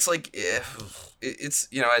 Yeah, but it's like it's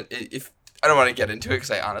if I don't want to get into it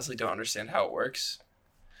because I honestly don't understand how it works.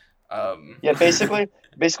 Yeah, basically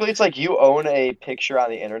it's like you own a picture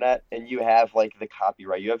on the internet and you have like the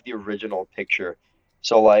copyright. You have the original picture.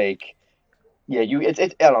 So like, yeah, I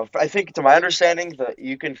don't know. I think to my understanding that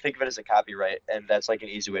you can think of it as a copyright, and that's like an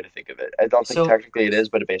easy way to think of it. I don't think So- technically it is,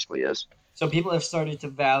 but it basically is. So people have started to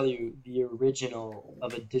value the original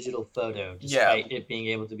of a digital photo, despite it being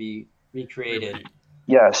able to be recreated.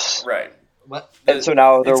 Yes. Right. What? And so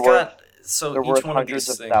now they're It's worth got so they're each worth one of hundreds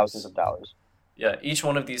these of things, thousands of dollars. Yeah, each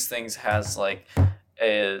one of these things has like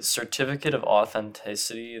a certificate of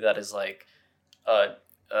authenticity that is like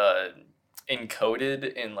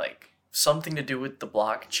encoded in like something to do with the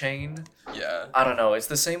blockchain. Yeah. I don't know. It's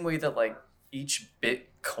the same way that like each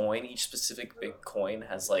specific Bitcoin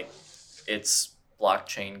has like its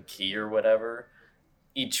blockchain key or whatever.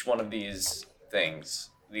 Each one of these things,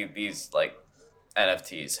 these like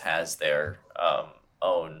NFTs has their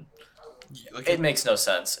own. It makes no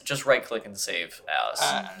sense. Just right click and save as.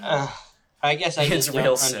 I guess I It's just real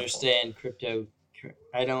don't simple. understand crypto.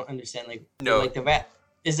 I don't understand No. like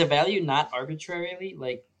is the value not arbitrarily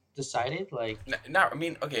like decided like. I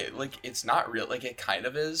mean, okay, like it's not real. Like it kind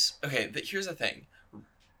of is. Okay, here's the thing.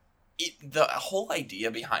 The whole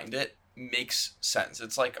idea behind it makes sense.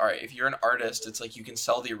 It's like, all right, if you're an artist, it's like you can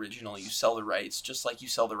sell the original, you sell the rights, just like you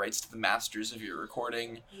sell the rights to the masters of your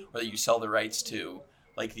recording, or you sell the rights to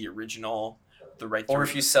like the original, the right. Or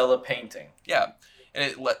if you sell a painting. Yeah, and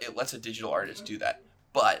it lets a digital artist do that.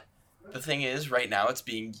 But the thing is, right now it's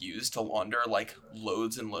being used to launder like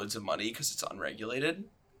loads and loads of money because it's unregulated,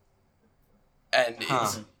 and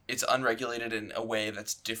it's unregulated in a way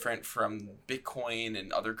that's different from Bitcoin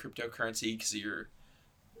and other cryptocurrency because you're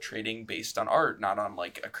trading based on art, not on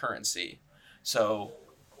like a currency. So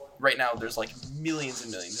right now there's like millions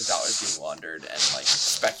and millions of dollars being laundered and like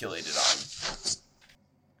speculated on.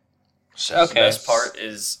 The best part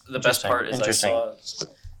is I Interesting. saw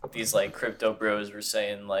these like crypto bros were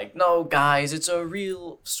saying like, no guys, it's a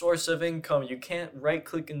real source of income. You can't right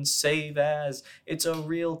click and save as. It's a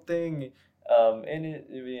real thing.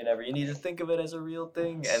 You need to think of it as a real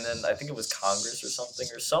thing. And then I think it was Congress or something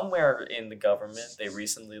or somewhere in the government they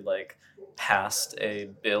recently like passed a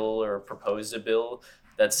bill or proposed a bill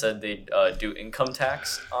that said they'd do income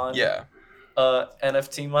tax on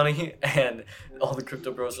NFT money, and all the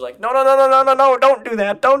crypto bros are like, no, don't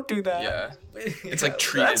do that. Yeah, it's like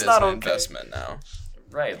treated That's as not an okay. investment now.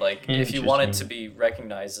 Right, like if you want it to be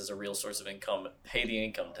recognized as a real source of income, pay the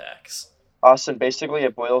income tax. Austin, basically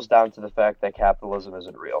it boils down to the fact that capitalism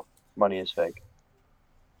isn't real. Money is fake.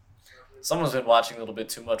 Someone's been watching a little bit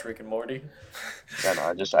too much Rick and Morty. I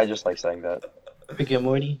know, I just like saying that. Rick and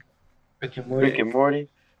Morty. Rick and Morty.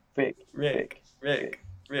 Rick.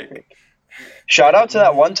 Shout out to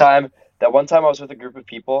that one time I was with a group of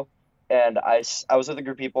people, and I was with a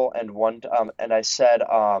group of people, and I said,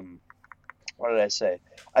 what did I say?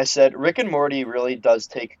 I said, Rick and Morty really does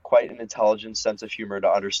take quite an intelligent sense of humor to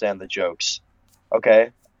understand the jokes.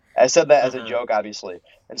 Okay? I said that as a joke, obviously.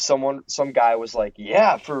 And some guy was like,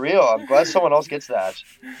 yeah, for real. I'm glad someone else gets that.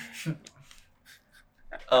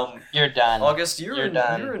 You're done. August, You're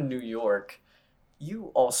done. you're in New York.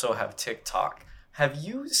 You also have TikTok. Have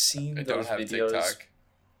you seen I those don't have videos? TikTok.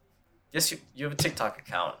 Yes, you have a TikTok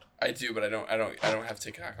account. I do, but I don't have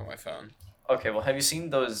TikTok on my phone. Okay, well, have you seen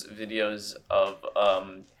those videos of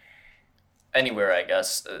anywhere, I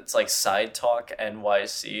guess. It's like Side Talk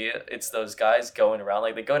NYC. It's those guys going around,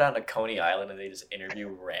 like they go down to Coney Island and they just interview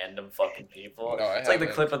random fucking people. No, I it's like the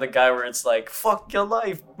haven't. clip of the guy where it's like, "Fuck your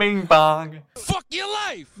life, bing bong." Fuck your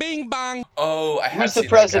life, bing bong. Oh, I have Who's the seen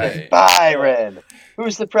president? that guy. Byron.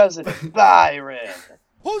 Who's the president? Byron.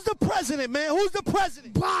 Who's the president, man? Who's the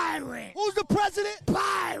president? Byron. Who's the president?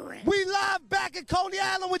 Byron. We live back at Coney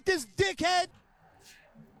Island with this dickhead.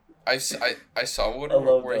 I saw one I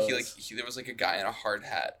love where those. there was like a guy in a hard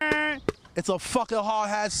hat It's a fucking hard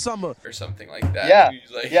hat summer. or something like that. Yeah. He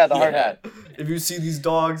was like- Yeah, the hard hat. If you see these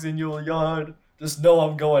dogs in your yard, just know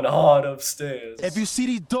I'm going hard upstairs. If you see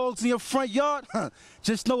these dogs in your front yard,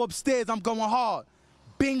 just know upstairs I'm going hard.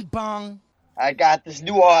 Bing bong. I got this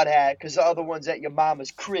new hard hat because the other one's at your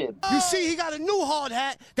mama's crib. You see, he got a new hard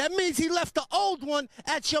hat. That means he left the old one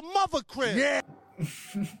at your mother crib. Yeah.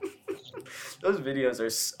 Those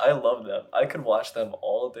videos I love them. I could watch them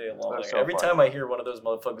all day long. They're Like, so every funny. time I hear one of those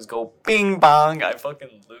motherfuckers go bing bong, I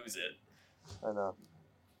fucking lose it. I know.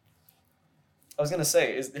 I was gonna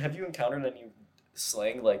say, have you encountered any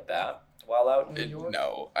slang like that while out in New York?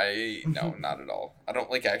 No, not at all. I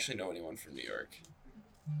don't actually know anyone from New York.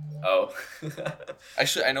 Oh.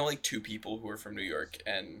 Actually, I know like 2 people who are from New York,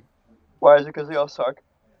 and Why is it because they all suck?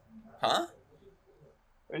 huh?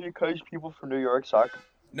 Are you because people from New York suck?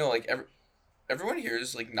 No, like everyone here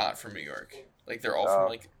is like not from New York. Like they're all Oh.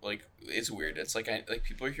 from like it's weird. It's like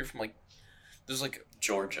people are here from like there's like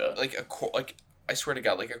Georgia. like I swear to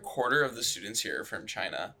God, like a quarter of the students here are from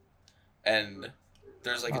China, and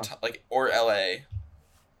there's like or LA.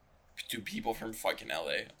 Do people from fucking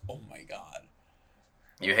LA? Oh my God.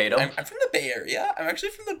 You hate them? I'm from the Bay Area. I'm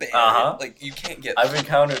actually from the Bay Area. Uh-huh. Like you can't get. I've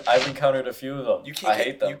encountered a few of them. You can't I get,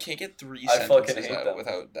 hate them. You can't get 3 I fucking sentences hate out them.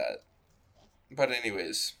 without that. But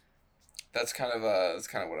anyways, that's kind of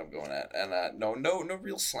what I'm going at, and no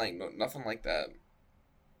real slang, nothing like that.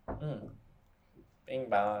 Bing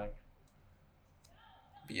bong.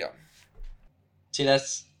 But yeah, See,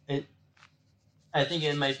 that's it. I think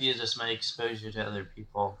it might be just my exposure to other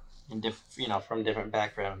people in from different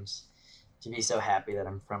backgrounds, to be so happy that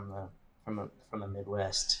I'm from the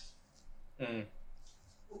Midwest.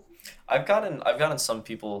 I've gotten some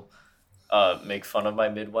people make fun of my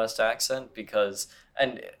Midwest accent because,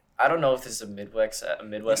 and I don't know if this is a Midwest You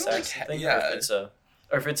don't, accent thing, yeah.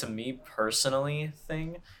 or if it's a me personally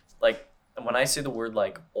thing. Like when I say the word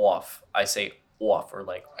like off, I say off, or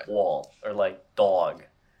like wall, or like dog.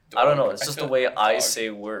 I don't know. It's just the way I say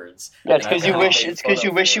words. Yeah, it's And I because you kinda wish. make It's because fun you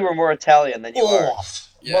of wish you it. were more Italian than you are.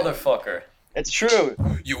 Yeah. Motherfucker. It's true.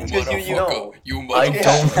 You It's 'cause you motherfucker. know. You I motherfucker.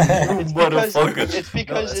 don't. You It's because- motherfucker. it's because-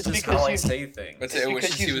 No, that's it's just because how I you- say things. Let's say I It's wish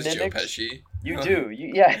because he you've was Joe mimicked- Pesci. You do.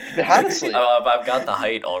 Yeah. Honestly, I've got the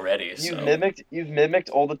height already. you've So. mimicked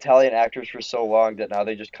old Italian actors for so long that now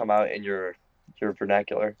they just come out in your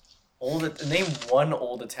vernacular. Name one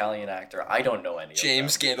old Italian actor. I don't know any.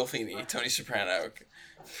 James Of them. Gandolfini, Tony Soprano.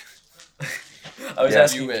 I was Yeah,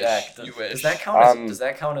 asking you wish, Jack. you wish. Does that count as Does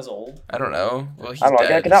that count as old? I don't know. Well, he's I don't know.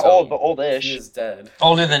 dead. Not so- old, but He oldish. is dead.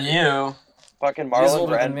 Older than you. Fucking He is Marlon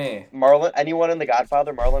older than Brando. me. Marlon. Anyone in The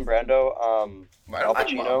Godfather? Marlon Brando. Al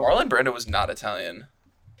Pacino. Marlon Brando was not Italian.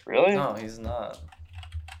 Really? No, he's not.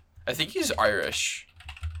 I think he's Irish.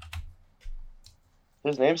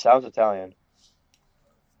 His name sounds Italian.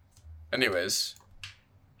 Anyways,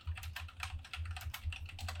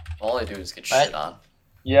 All I do is get What? shit on.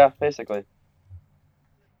 Yeah, basically.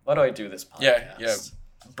 Why do I do this podcast? yeah.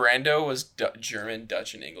 Brando was German,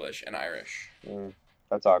 Dutch, and English, and Irish.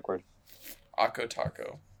 That's awkward. Akko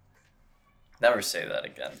Taco. Never say that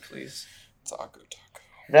again, please. It's Akko Taco.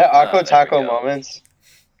 That there Akko we Taco go. moments.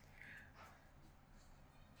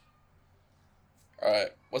 Alright,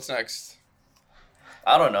 what's next?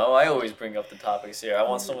 I don't know. I always bring up the topics here. I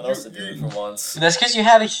want someone else to do it for once. That's because you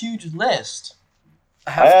have a huge list.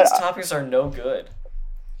 Half of these topics are no good.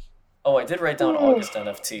 Oh, I did write down August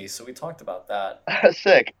NFT, so we talked about that.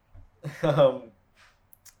 Sick.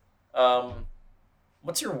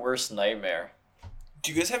 What's your worst nightmare?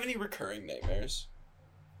 Do you guys have any recurring nightmares?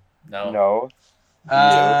 No. No.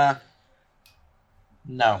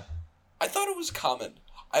 No. I thought it was common.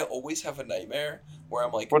 I always have a nightmare where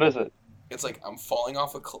I'm like, What is it? it's like I'm falling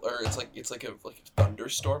off a cliff, or it's like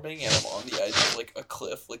thunderstorming, and I'm on the edge of like a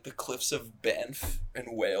cliff, like the cliffs of Banff in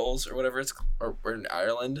Wales or whatever it's, or in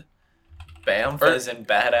Ireland. Bamf Or- as in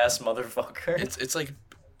badass motherfucker. It's like.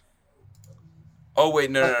 Oh wait,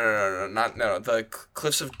 no, the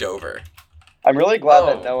cliffs of Dover. I'm really glad Oh.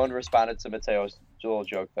 that no one responded to Mateo's little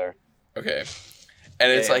joke there. Okay,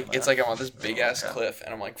 and it's Damn, like I'm on this big ass Okay. cliff,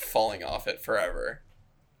 and I'm like falling off it forever.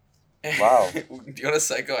 Wow. Do you want to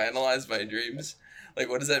psychoanalyze my dreams? Like,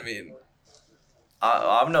 what does that mean?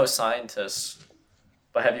 I'm no scientist,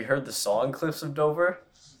 but have you heard the song Cliffs of Dover?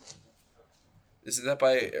 Isn't that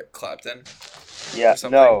by Eric Clapton? Yeah,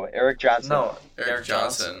 something? no, Eric Johnson. No, Eric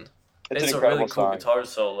Johnson. It's an a incredible really cool song. guitar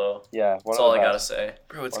solo. Yeah, one That's of all the I gotta best. say.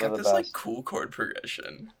 Bro, it's One got of the this like best. cool chord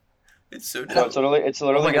progression. It's so No, dope. it's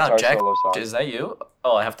literally Oh my a god, guitar Jack, solo song. is that you?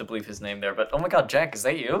 Oh, I have to believe his name there, but oh my god, Jack, is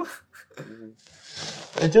that you? Mhm.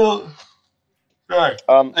 I don't. Sorry.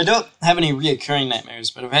 Um, I don't have any reoccurring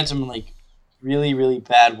nightmares, but I've had some like really, really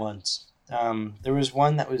bad ones. There was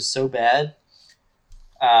one that was so bad.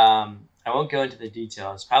 I won't go into the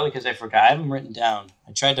details, probably because I forgot. I have them written down.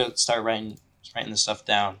 I tried to start writing the stuff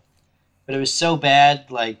down, but it was so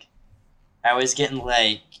bad. Like I was getting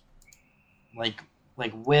like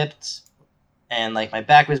whipped, and like my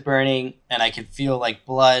back was burning, and I could feel like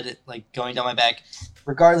blood like going down my back.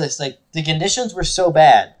 Regardless, like the conditions were so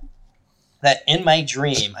bad that in my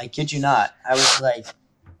dream, I kid you not, I was like,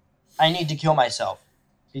 I need to kill myself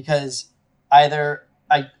because either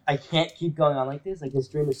I can't keep going on like this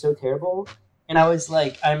dream is so terrible. And I was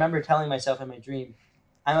like, I remember telling myself in my dream,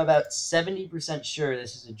 I'm about 70% sure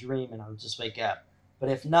this is a dream and I'll just wake up. But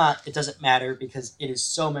if not, it doesn't matter because it is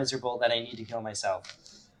so miserable that I need to kill myself.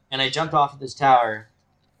 And I jumped off of this tower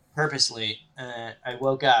purposely. I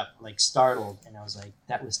woke up like startled and I was like,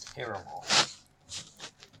 that was terrible.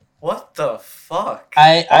 What the fuck?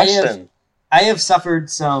 Austin. I have suffered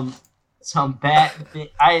some bad.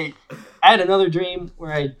 I had another dream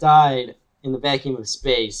where I died in the vacuum of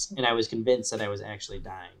space, and I was convinced that I was actually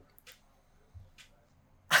dying.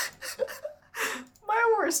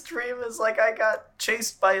 My worst dream is like I got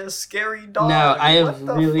chased by a scary dog. No, I have What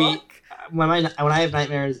the really. fuck? When I have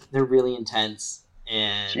nightmares, they're really intense,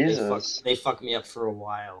 and Jesus. they fuck me up for a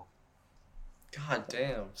while. God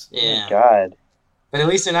damn. Yeah, God. but at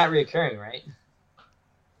least they're not reoccurring, right?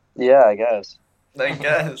 Yeah, I guess. I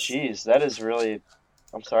guess. Jeez, that is really.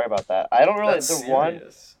 I'm sorry about that. I don't really. That's One.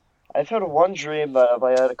 serious. I've had one dream that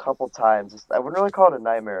I've had a couple times. I wouldn't really call it a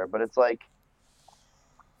nightmare, but it's like.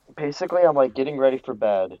 Basically, I'm like getting ready for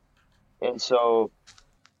bed, and so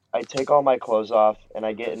I take all my clothes off and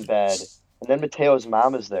I get in bed, and then Mateo's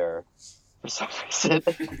mom is there for some reason.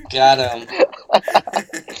 Got him.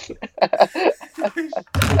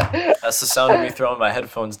 That's the sound of me throwing my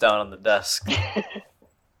headphones down on the desk.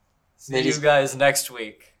 See They you just- guys next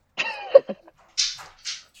week.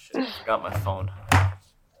 Shit, I forgot my phone.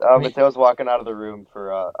 Mateo's walking out of the room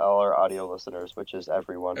for all our audio listeners, which is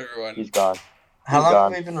everyone. Everyone. He's gone. How He's long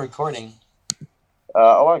gone. have we been recording? A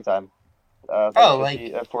long time. Oh, 40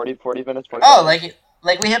 minutes. 45 Oh, minutes.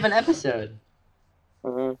 like we have an episode.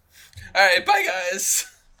 Mhm. Alright, bye guys.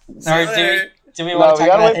 See Or you do later. we No, want to we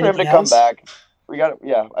talk gotta about wait for him to anything come else? back.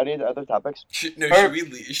 I need other topics. Should Or- we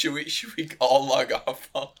leave? Should we all log off?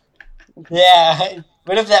 Yeah.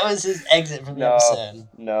 What if that was his exit from the No. episode?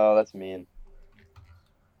 No, that's mean.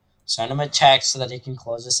 Send him a text so that he can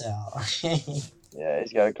close us out. Yeah,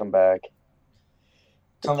 he's gotta come back.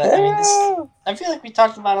 I mean, I feel like we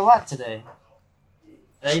talked about a lot today.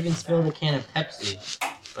 I even spilled a can of Pepsi,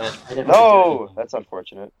 but I didn't. No, that's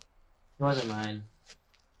unfortunate. It wasn't mine.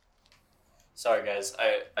 Sorry guys,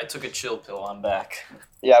 I took a chill pill. I'm back.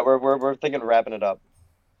 Yeah, we're thinking of wrapping it up.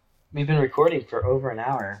 We've been recording for over an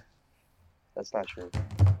hour. That's not true.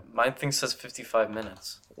 Mine thing says 55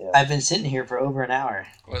 minutes. I've been sitting here for over an hour.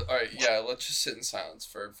 Well, alright, yeah, let's just sit in silence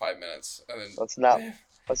for 5 minutes and then Let's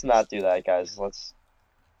not do that, guys. Let's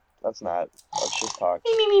not. Let's just talk.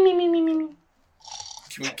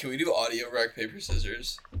 Can we do audio rock paper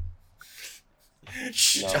scissors?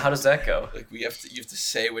 No. How does that go? Like you have to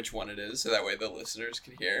say which one it is so that way the listeners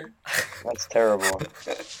can hear. That's terrible.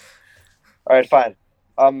 All right, fine.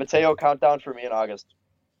 Mateo, countdown for me in August.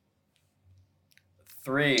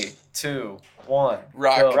 3, 2, 1.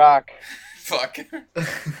 Rock. go. Rock. Fuck.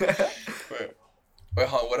 Wait,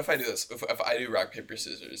 hold on. What if I do this? If I do rock, paper,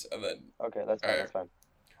 scissors, and then Okay, that's fine. All right. That's fine.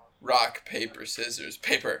 rock, paper, scissors,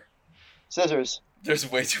 paper. Scissors. There's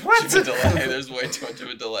way too much of a delay. There's way too much of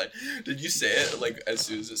a delay. Did you say it like as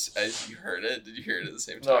soon as you heard it? Did you hear it at the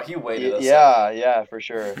same No, time? he waited a Yeah, for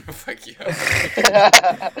sure. Fuck you.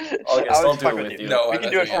 I'll do it with you. No, we I'm can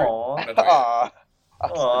not do it doing for. Aw. I'm not doing it. Aw.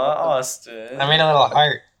 Aw, Austin. I made a little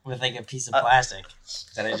heart with like a piece of plastic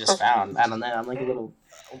that I just found. I don't know. I'm like a little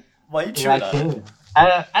Why you chewing on it? raccoon.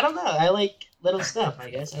 I don't know. I like little stuff. I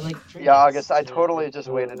guess I like. trinkets. Yeah, August. I totally just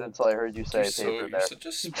waited until I heard you say You're paper such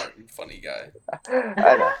a smart and funny guy. there.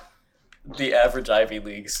 I know. The average Ivy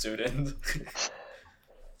League student.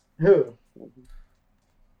 Who?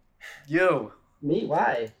 You. Me?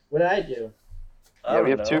 Why? What did I do? I Yeah, we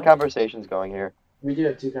don't have two know. conversations going here. We do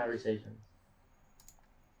have two conversations.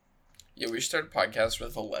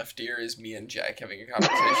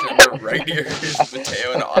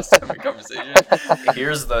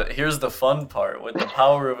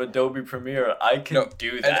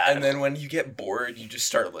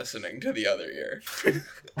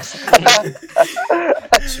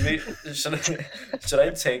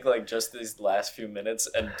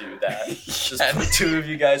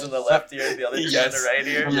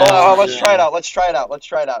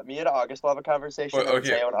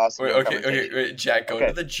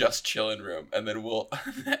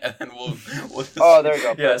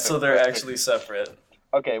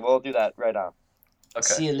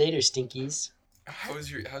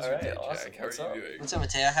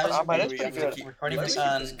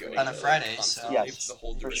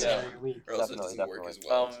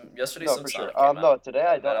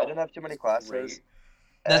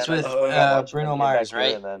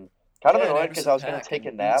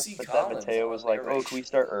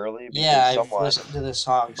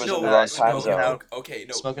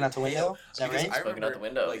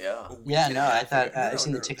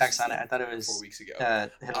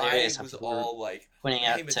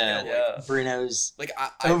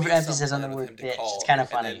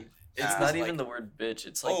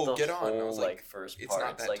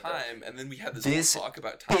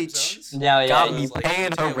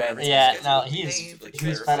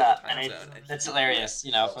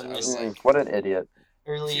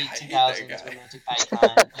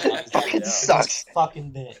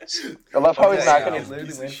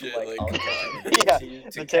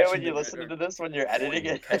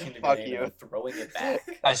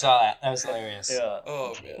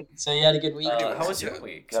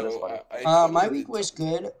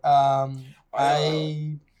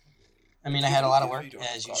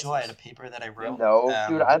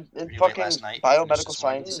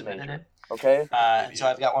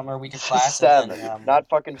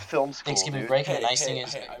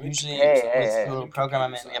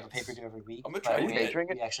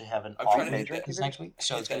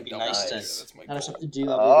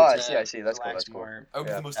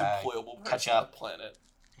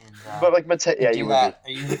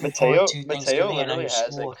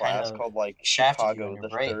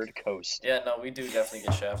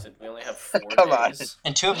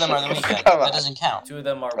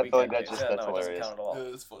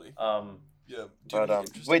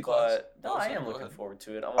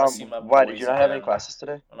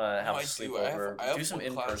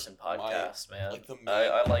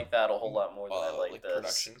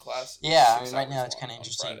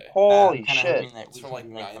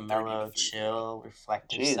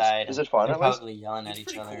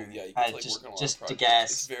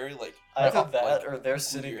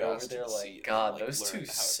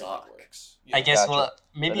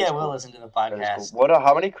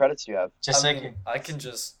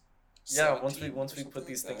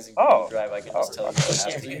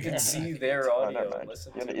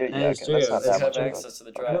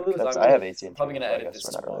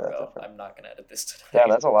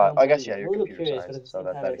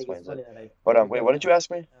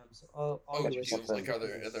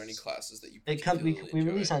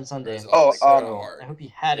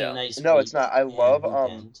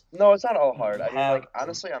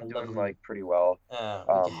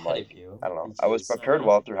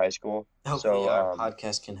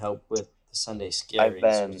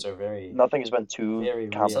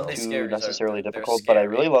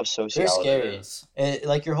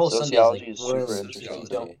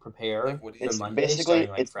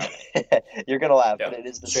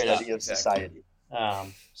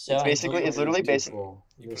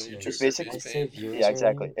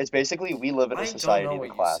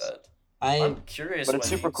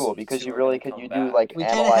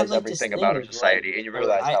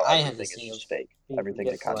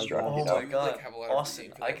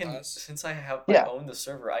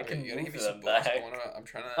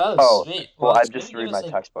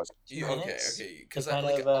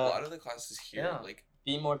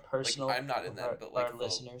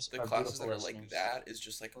 listeners the our classes that beautiful are like listeners. that is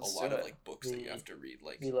just like Let's a lot do of it. like books that you We- have to read,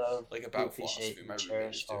 like We love, about appreciate, philosophy. My and roommate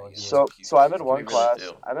cherish is all doing of it. you. So He's I'm in We one really class.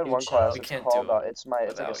 do. I'm in Huge one shout class. out. We It's can't called do it's like a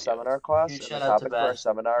without you. seminar class, Huge and shout the out to topic for our Beth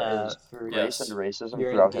seminar is for race Yes. and racism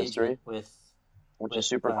your throughout engagement history, with which is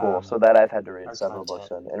super cool. So that I've had to read our several books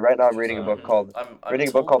content. in, and right now I'm Which is reading a book fun. called I'm told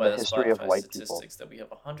by The the History of Spotify White People. statistics that we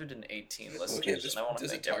have 118 listeners, Okay, this, and I want to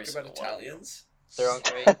does he thank talk every about single one of you. Italians? They're all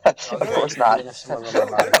great. They're all Of great. course We not. didn't have some of them No, on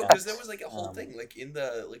no, our no, because podcast. there was like a whole thing, like in the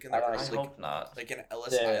I I like hope not. like in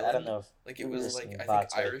Ellis I Island. don't know if Like it was like I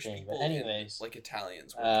bots think are a Irish thing, people, but anyways, and, like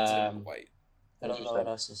Italians were considered um, white. I don't know what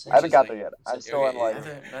else to say. I haven't Which is got there like- yet. it's I'm like, still okay, on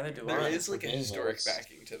like Neither do There I. is like a being here. historic Let's-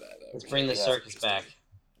 backing to that. Though, Let's which bring I the think is circus interesting.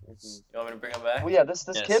 back. You want me to bring him back? Well, yeah, this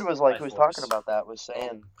Yes, kid was like, by who was force. talking about that, was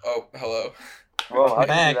saying, Oh, hello. whoa, how did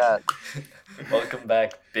you do Back. that? Welcome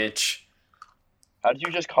back, bitch. How did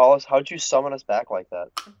you just call us? How did you summon us back like that?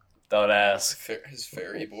 Don't ask. His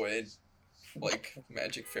fairy boy, like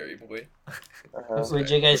magic fairy boy. Uh-huh. What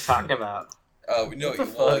you guys talking about? No, What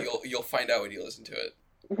the well, fuck? you'll find out when you listen to it.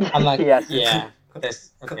 I'm like, Yes. yeah.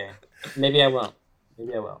 That's okay. Maybe I won't.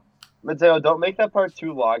 Maybe I will. Mateo, don't make that part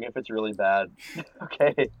too long if it's really bad.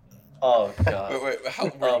 Okay. Oh god. Wait, how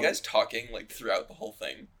were you guys talking like throughout the whole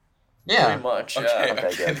thing? Yeah. Pretty much, yeah. Okay,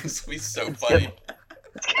 Okay, good. this will be so funny.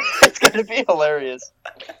 It's gonna be hilarious.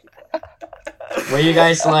 Were you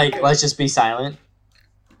guys like, let's just be silent?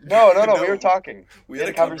 No, we No. were talking. We We had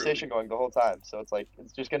had a a conversation going the whole time, so it's like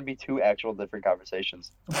it's just gonna be two actual different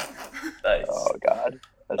conversations. Nice. Oh god,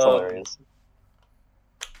 that's Um, hilarious.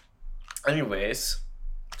 Anyways,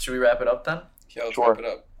 should we wrap it up then? Yeah, let's Sure. wrap it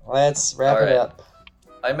up. Let's wrap it Alright. up.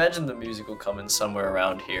 I imagine the music will come in somewhere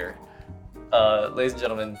around here. Ladies and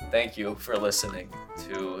gentlemen, thank you for listening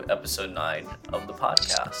to episode 9 of the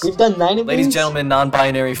podcast. We've done 9 of Ladies and these? gentlemen,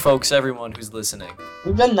 non-binary folks, everyone who's listening.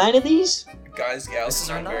 We've done 9 of these? Guys, gals, This is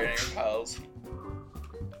our non-binary ninth. pals.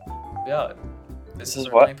 Yeah, this is is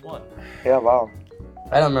our what? 9th one. Yeah, wow.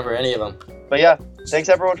 I don't remember any of them. But yeah, thanks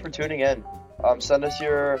everyone for tuning in. Send us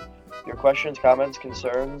your questions, comments,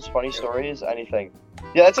 concerns, funny stories, anything.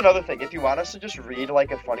 Yeah, that's another thing. If you want us to just read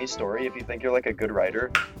like a funny story, if you think you're like a good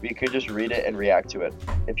writer, we could just read it and react to it.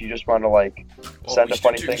 If you just want to like send we a should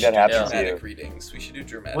funny do- thing we that should do happens to dramatic you. readings. We should do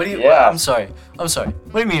dramatic. What do you? Yeah. I'm sorry.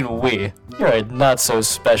 What do you mean we? You're a not so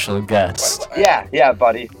special guest. Yeah,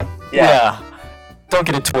 buddy. Yeah. Don't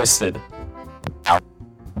get it twisted.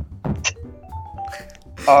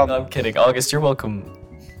 No, I'm kidding. August, you're welcome.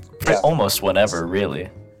 Yeah. Almost whenever, really.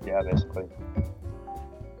 Yeah, basically.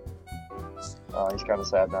 Oh, he's kind of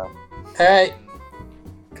sad now. Alright.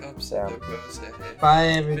 Cups Yeah. of the rose. Bye,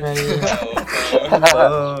 everybody.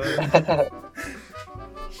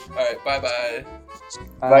 Alright, bye-bye.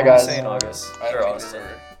 Bye, guys. Saying August. I Or don't Austin.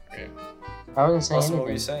 remember. I wasn't saying Austin, what were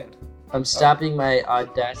you anything. saying? I'm stopping my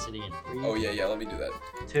audacity in 3, Oh, yeah, let me do that.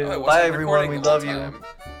 2, I wasn't Bye, everyone, recording we the whole love you. time.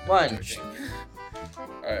 1.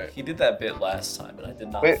 Alright, He did that bit last time, and I did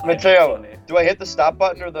not Wait, find it Mateo, funny. do I hit the stop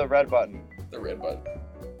button or the red button? the red button.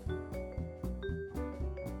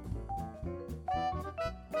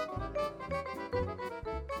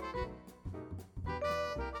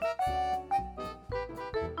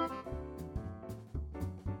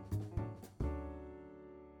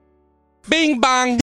 Bing bong.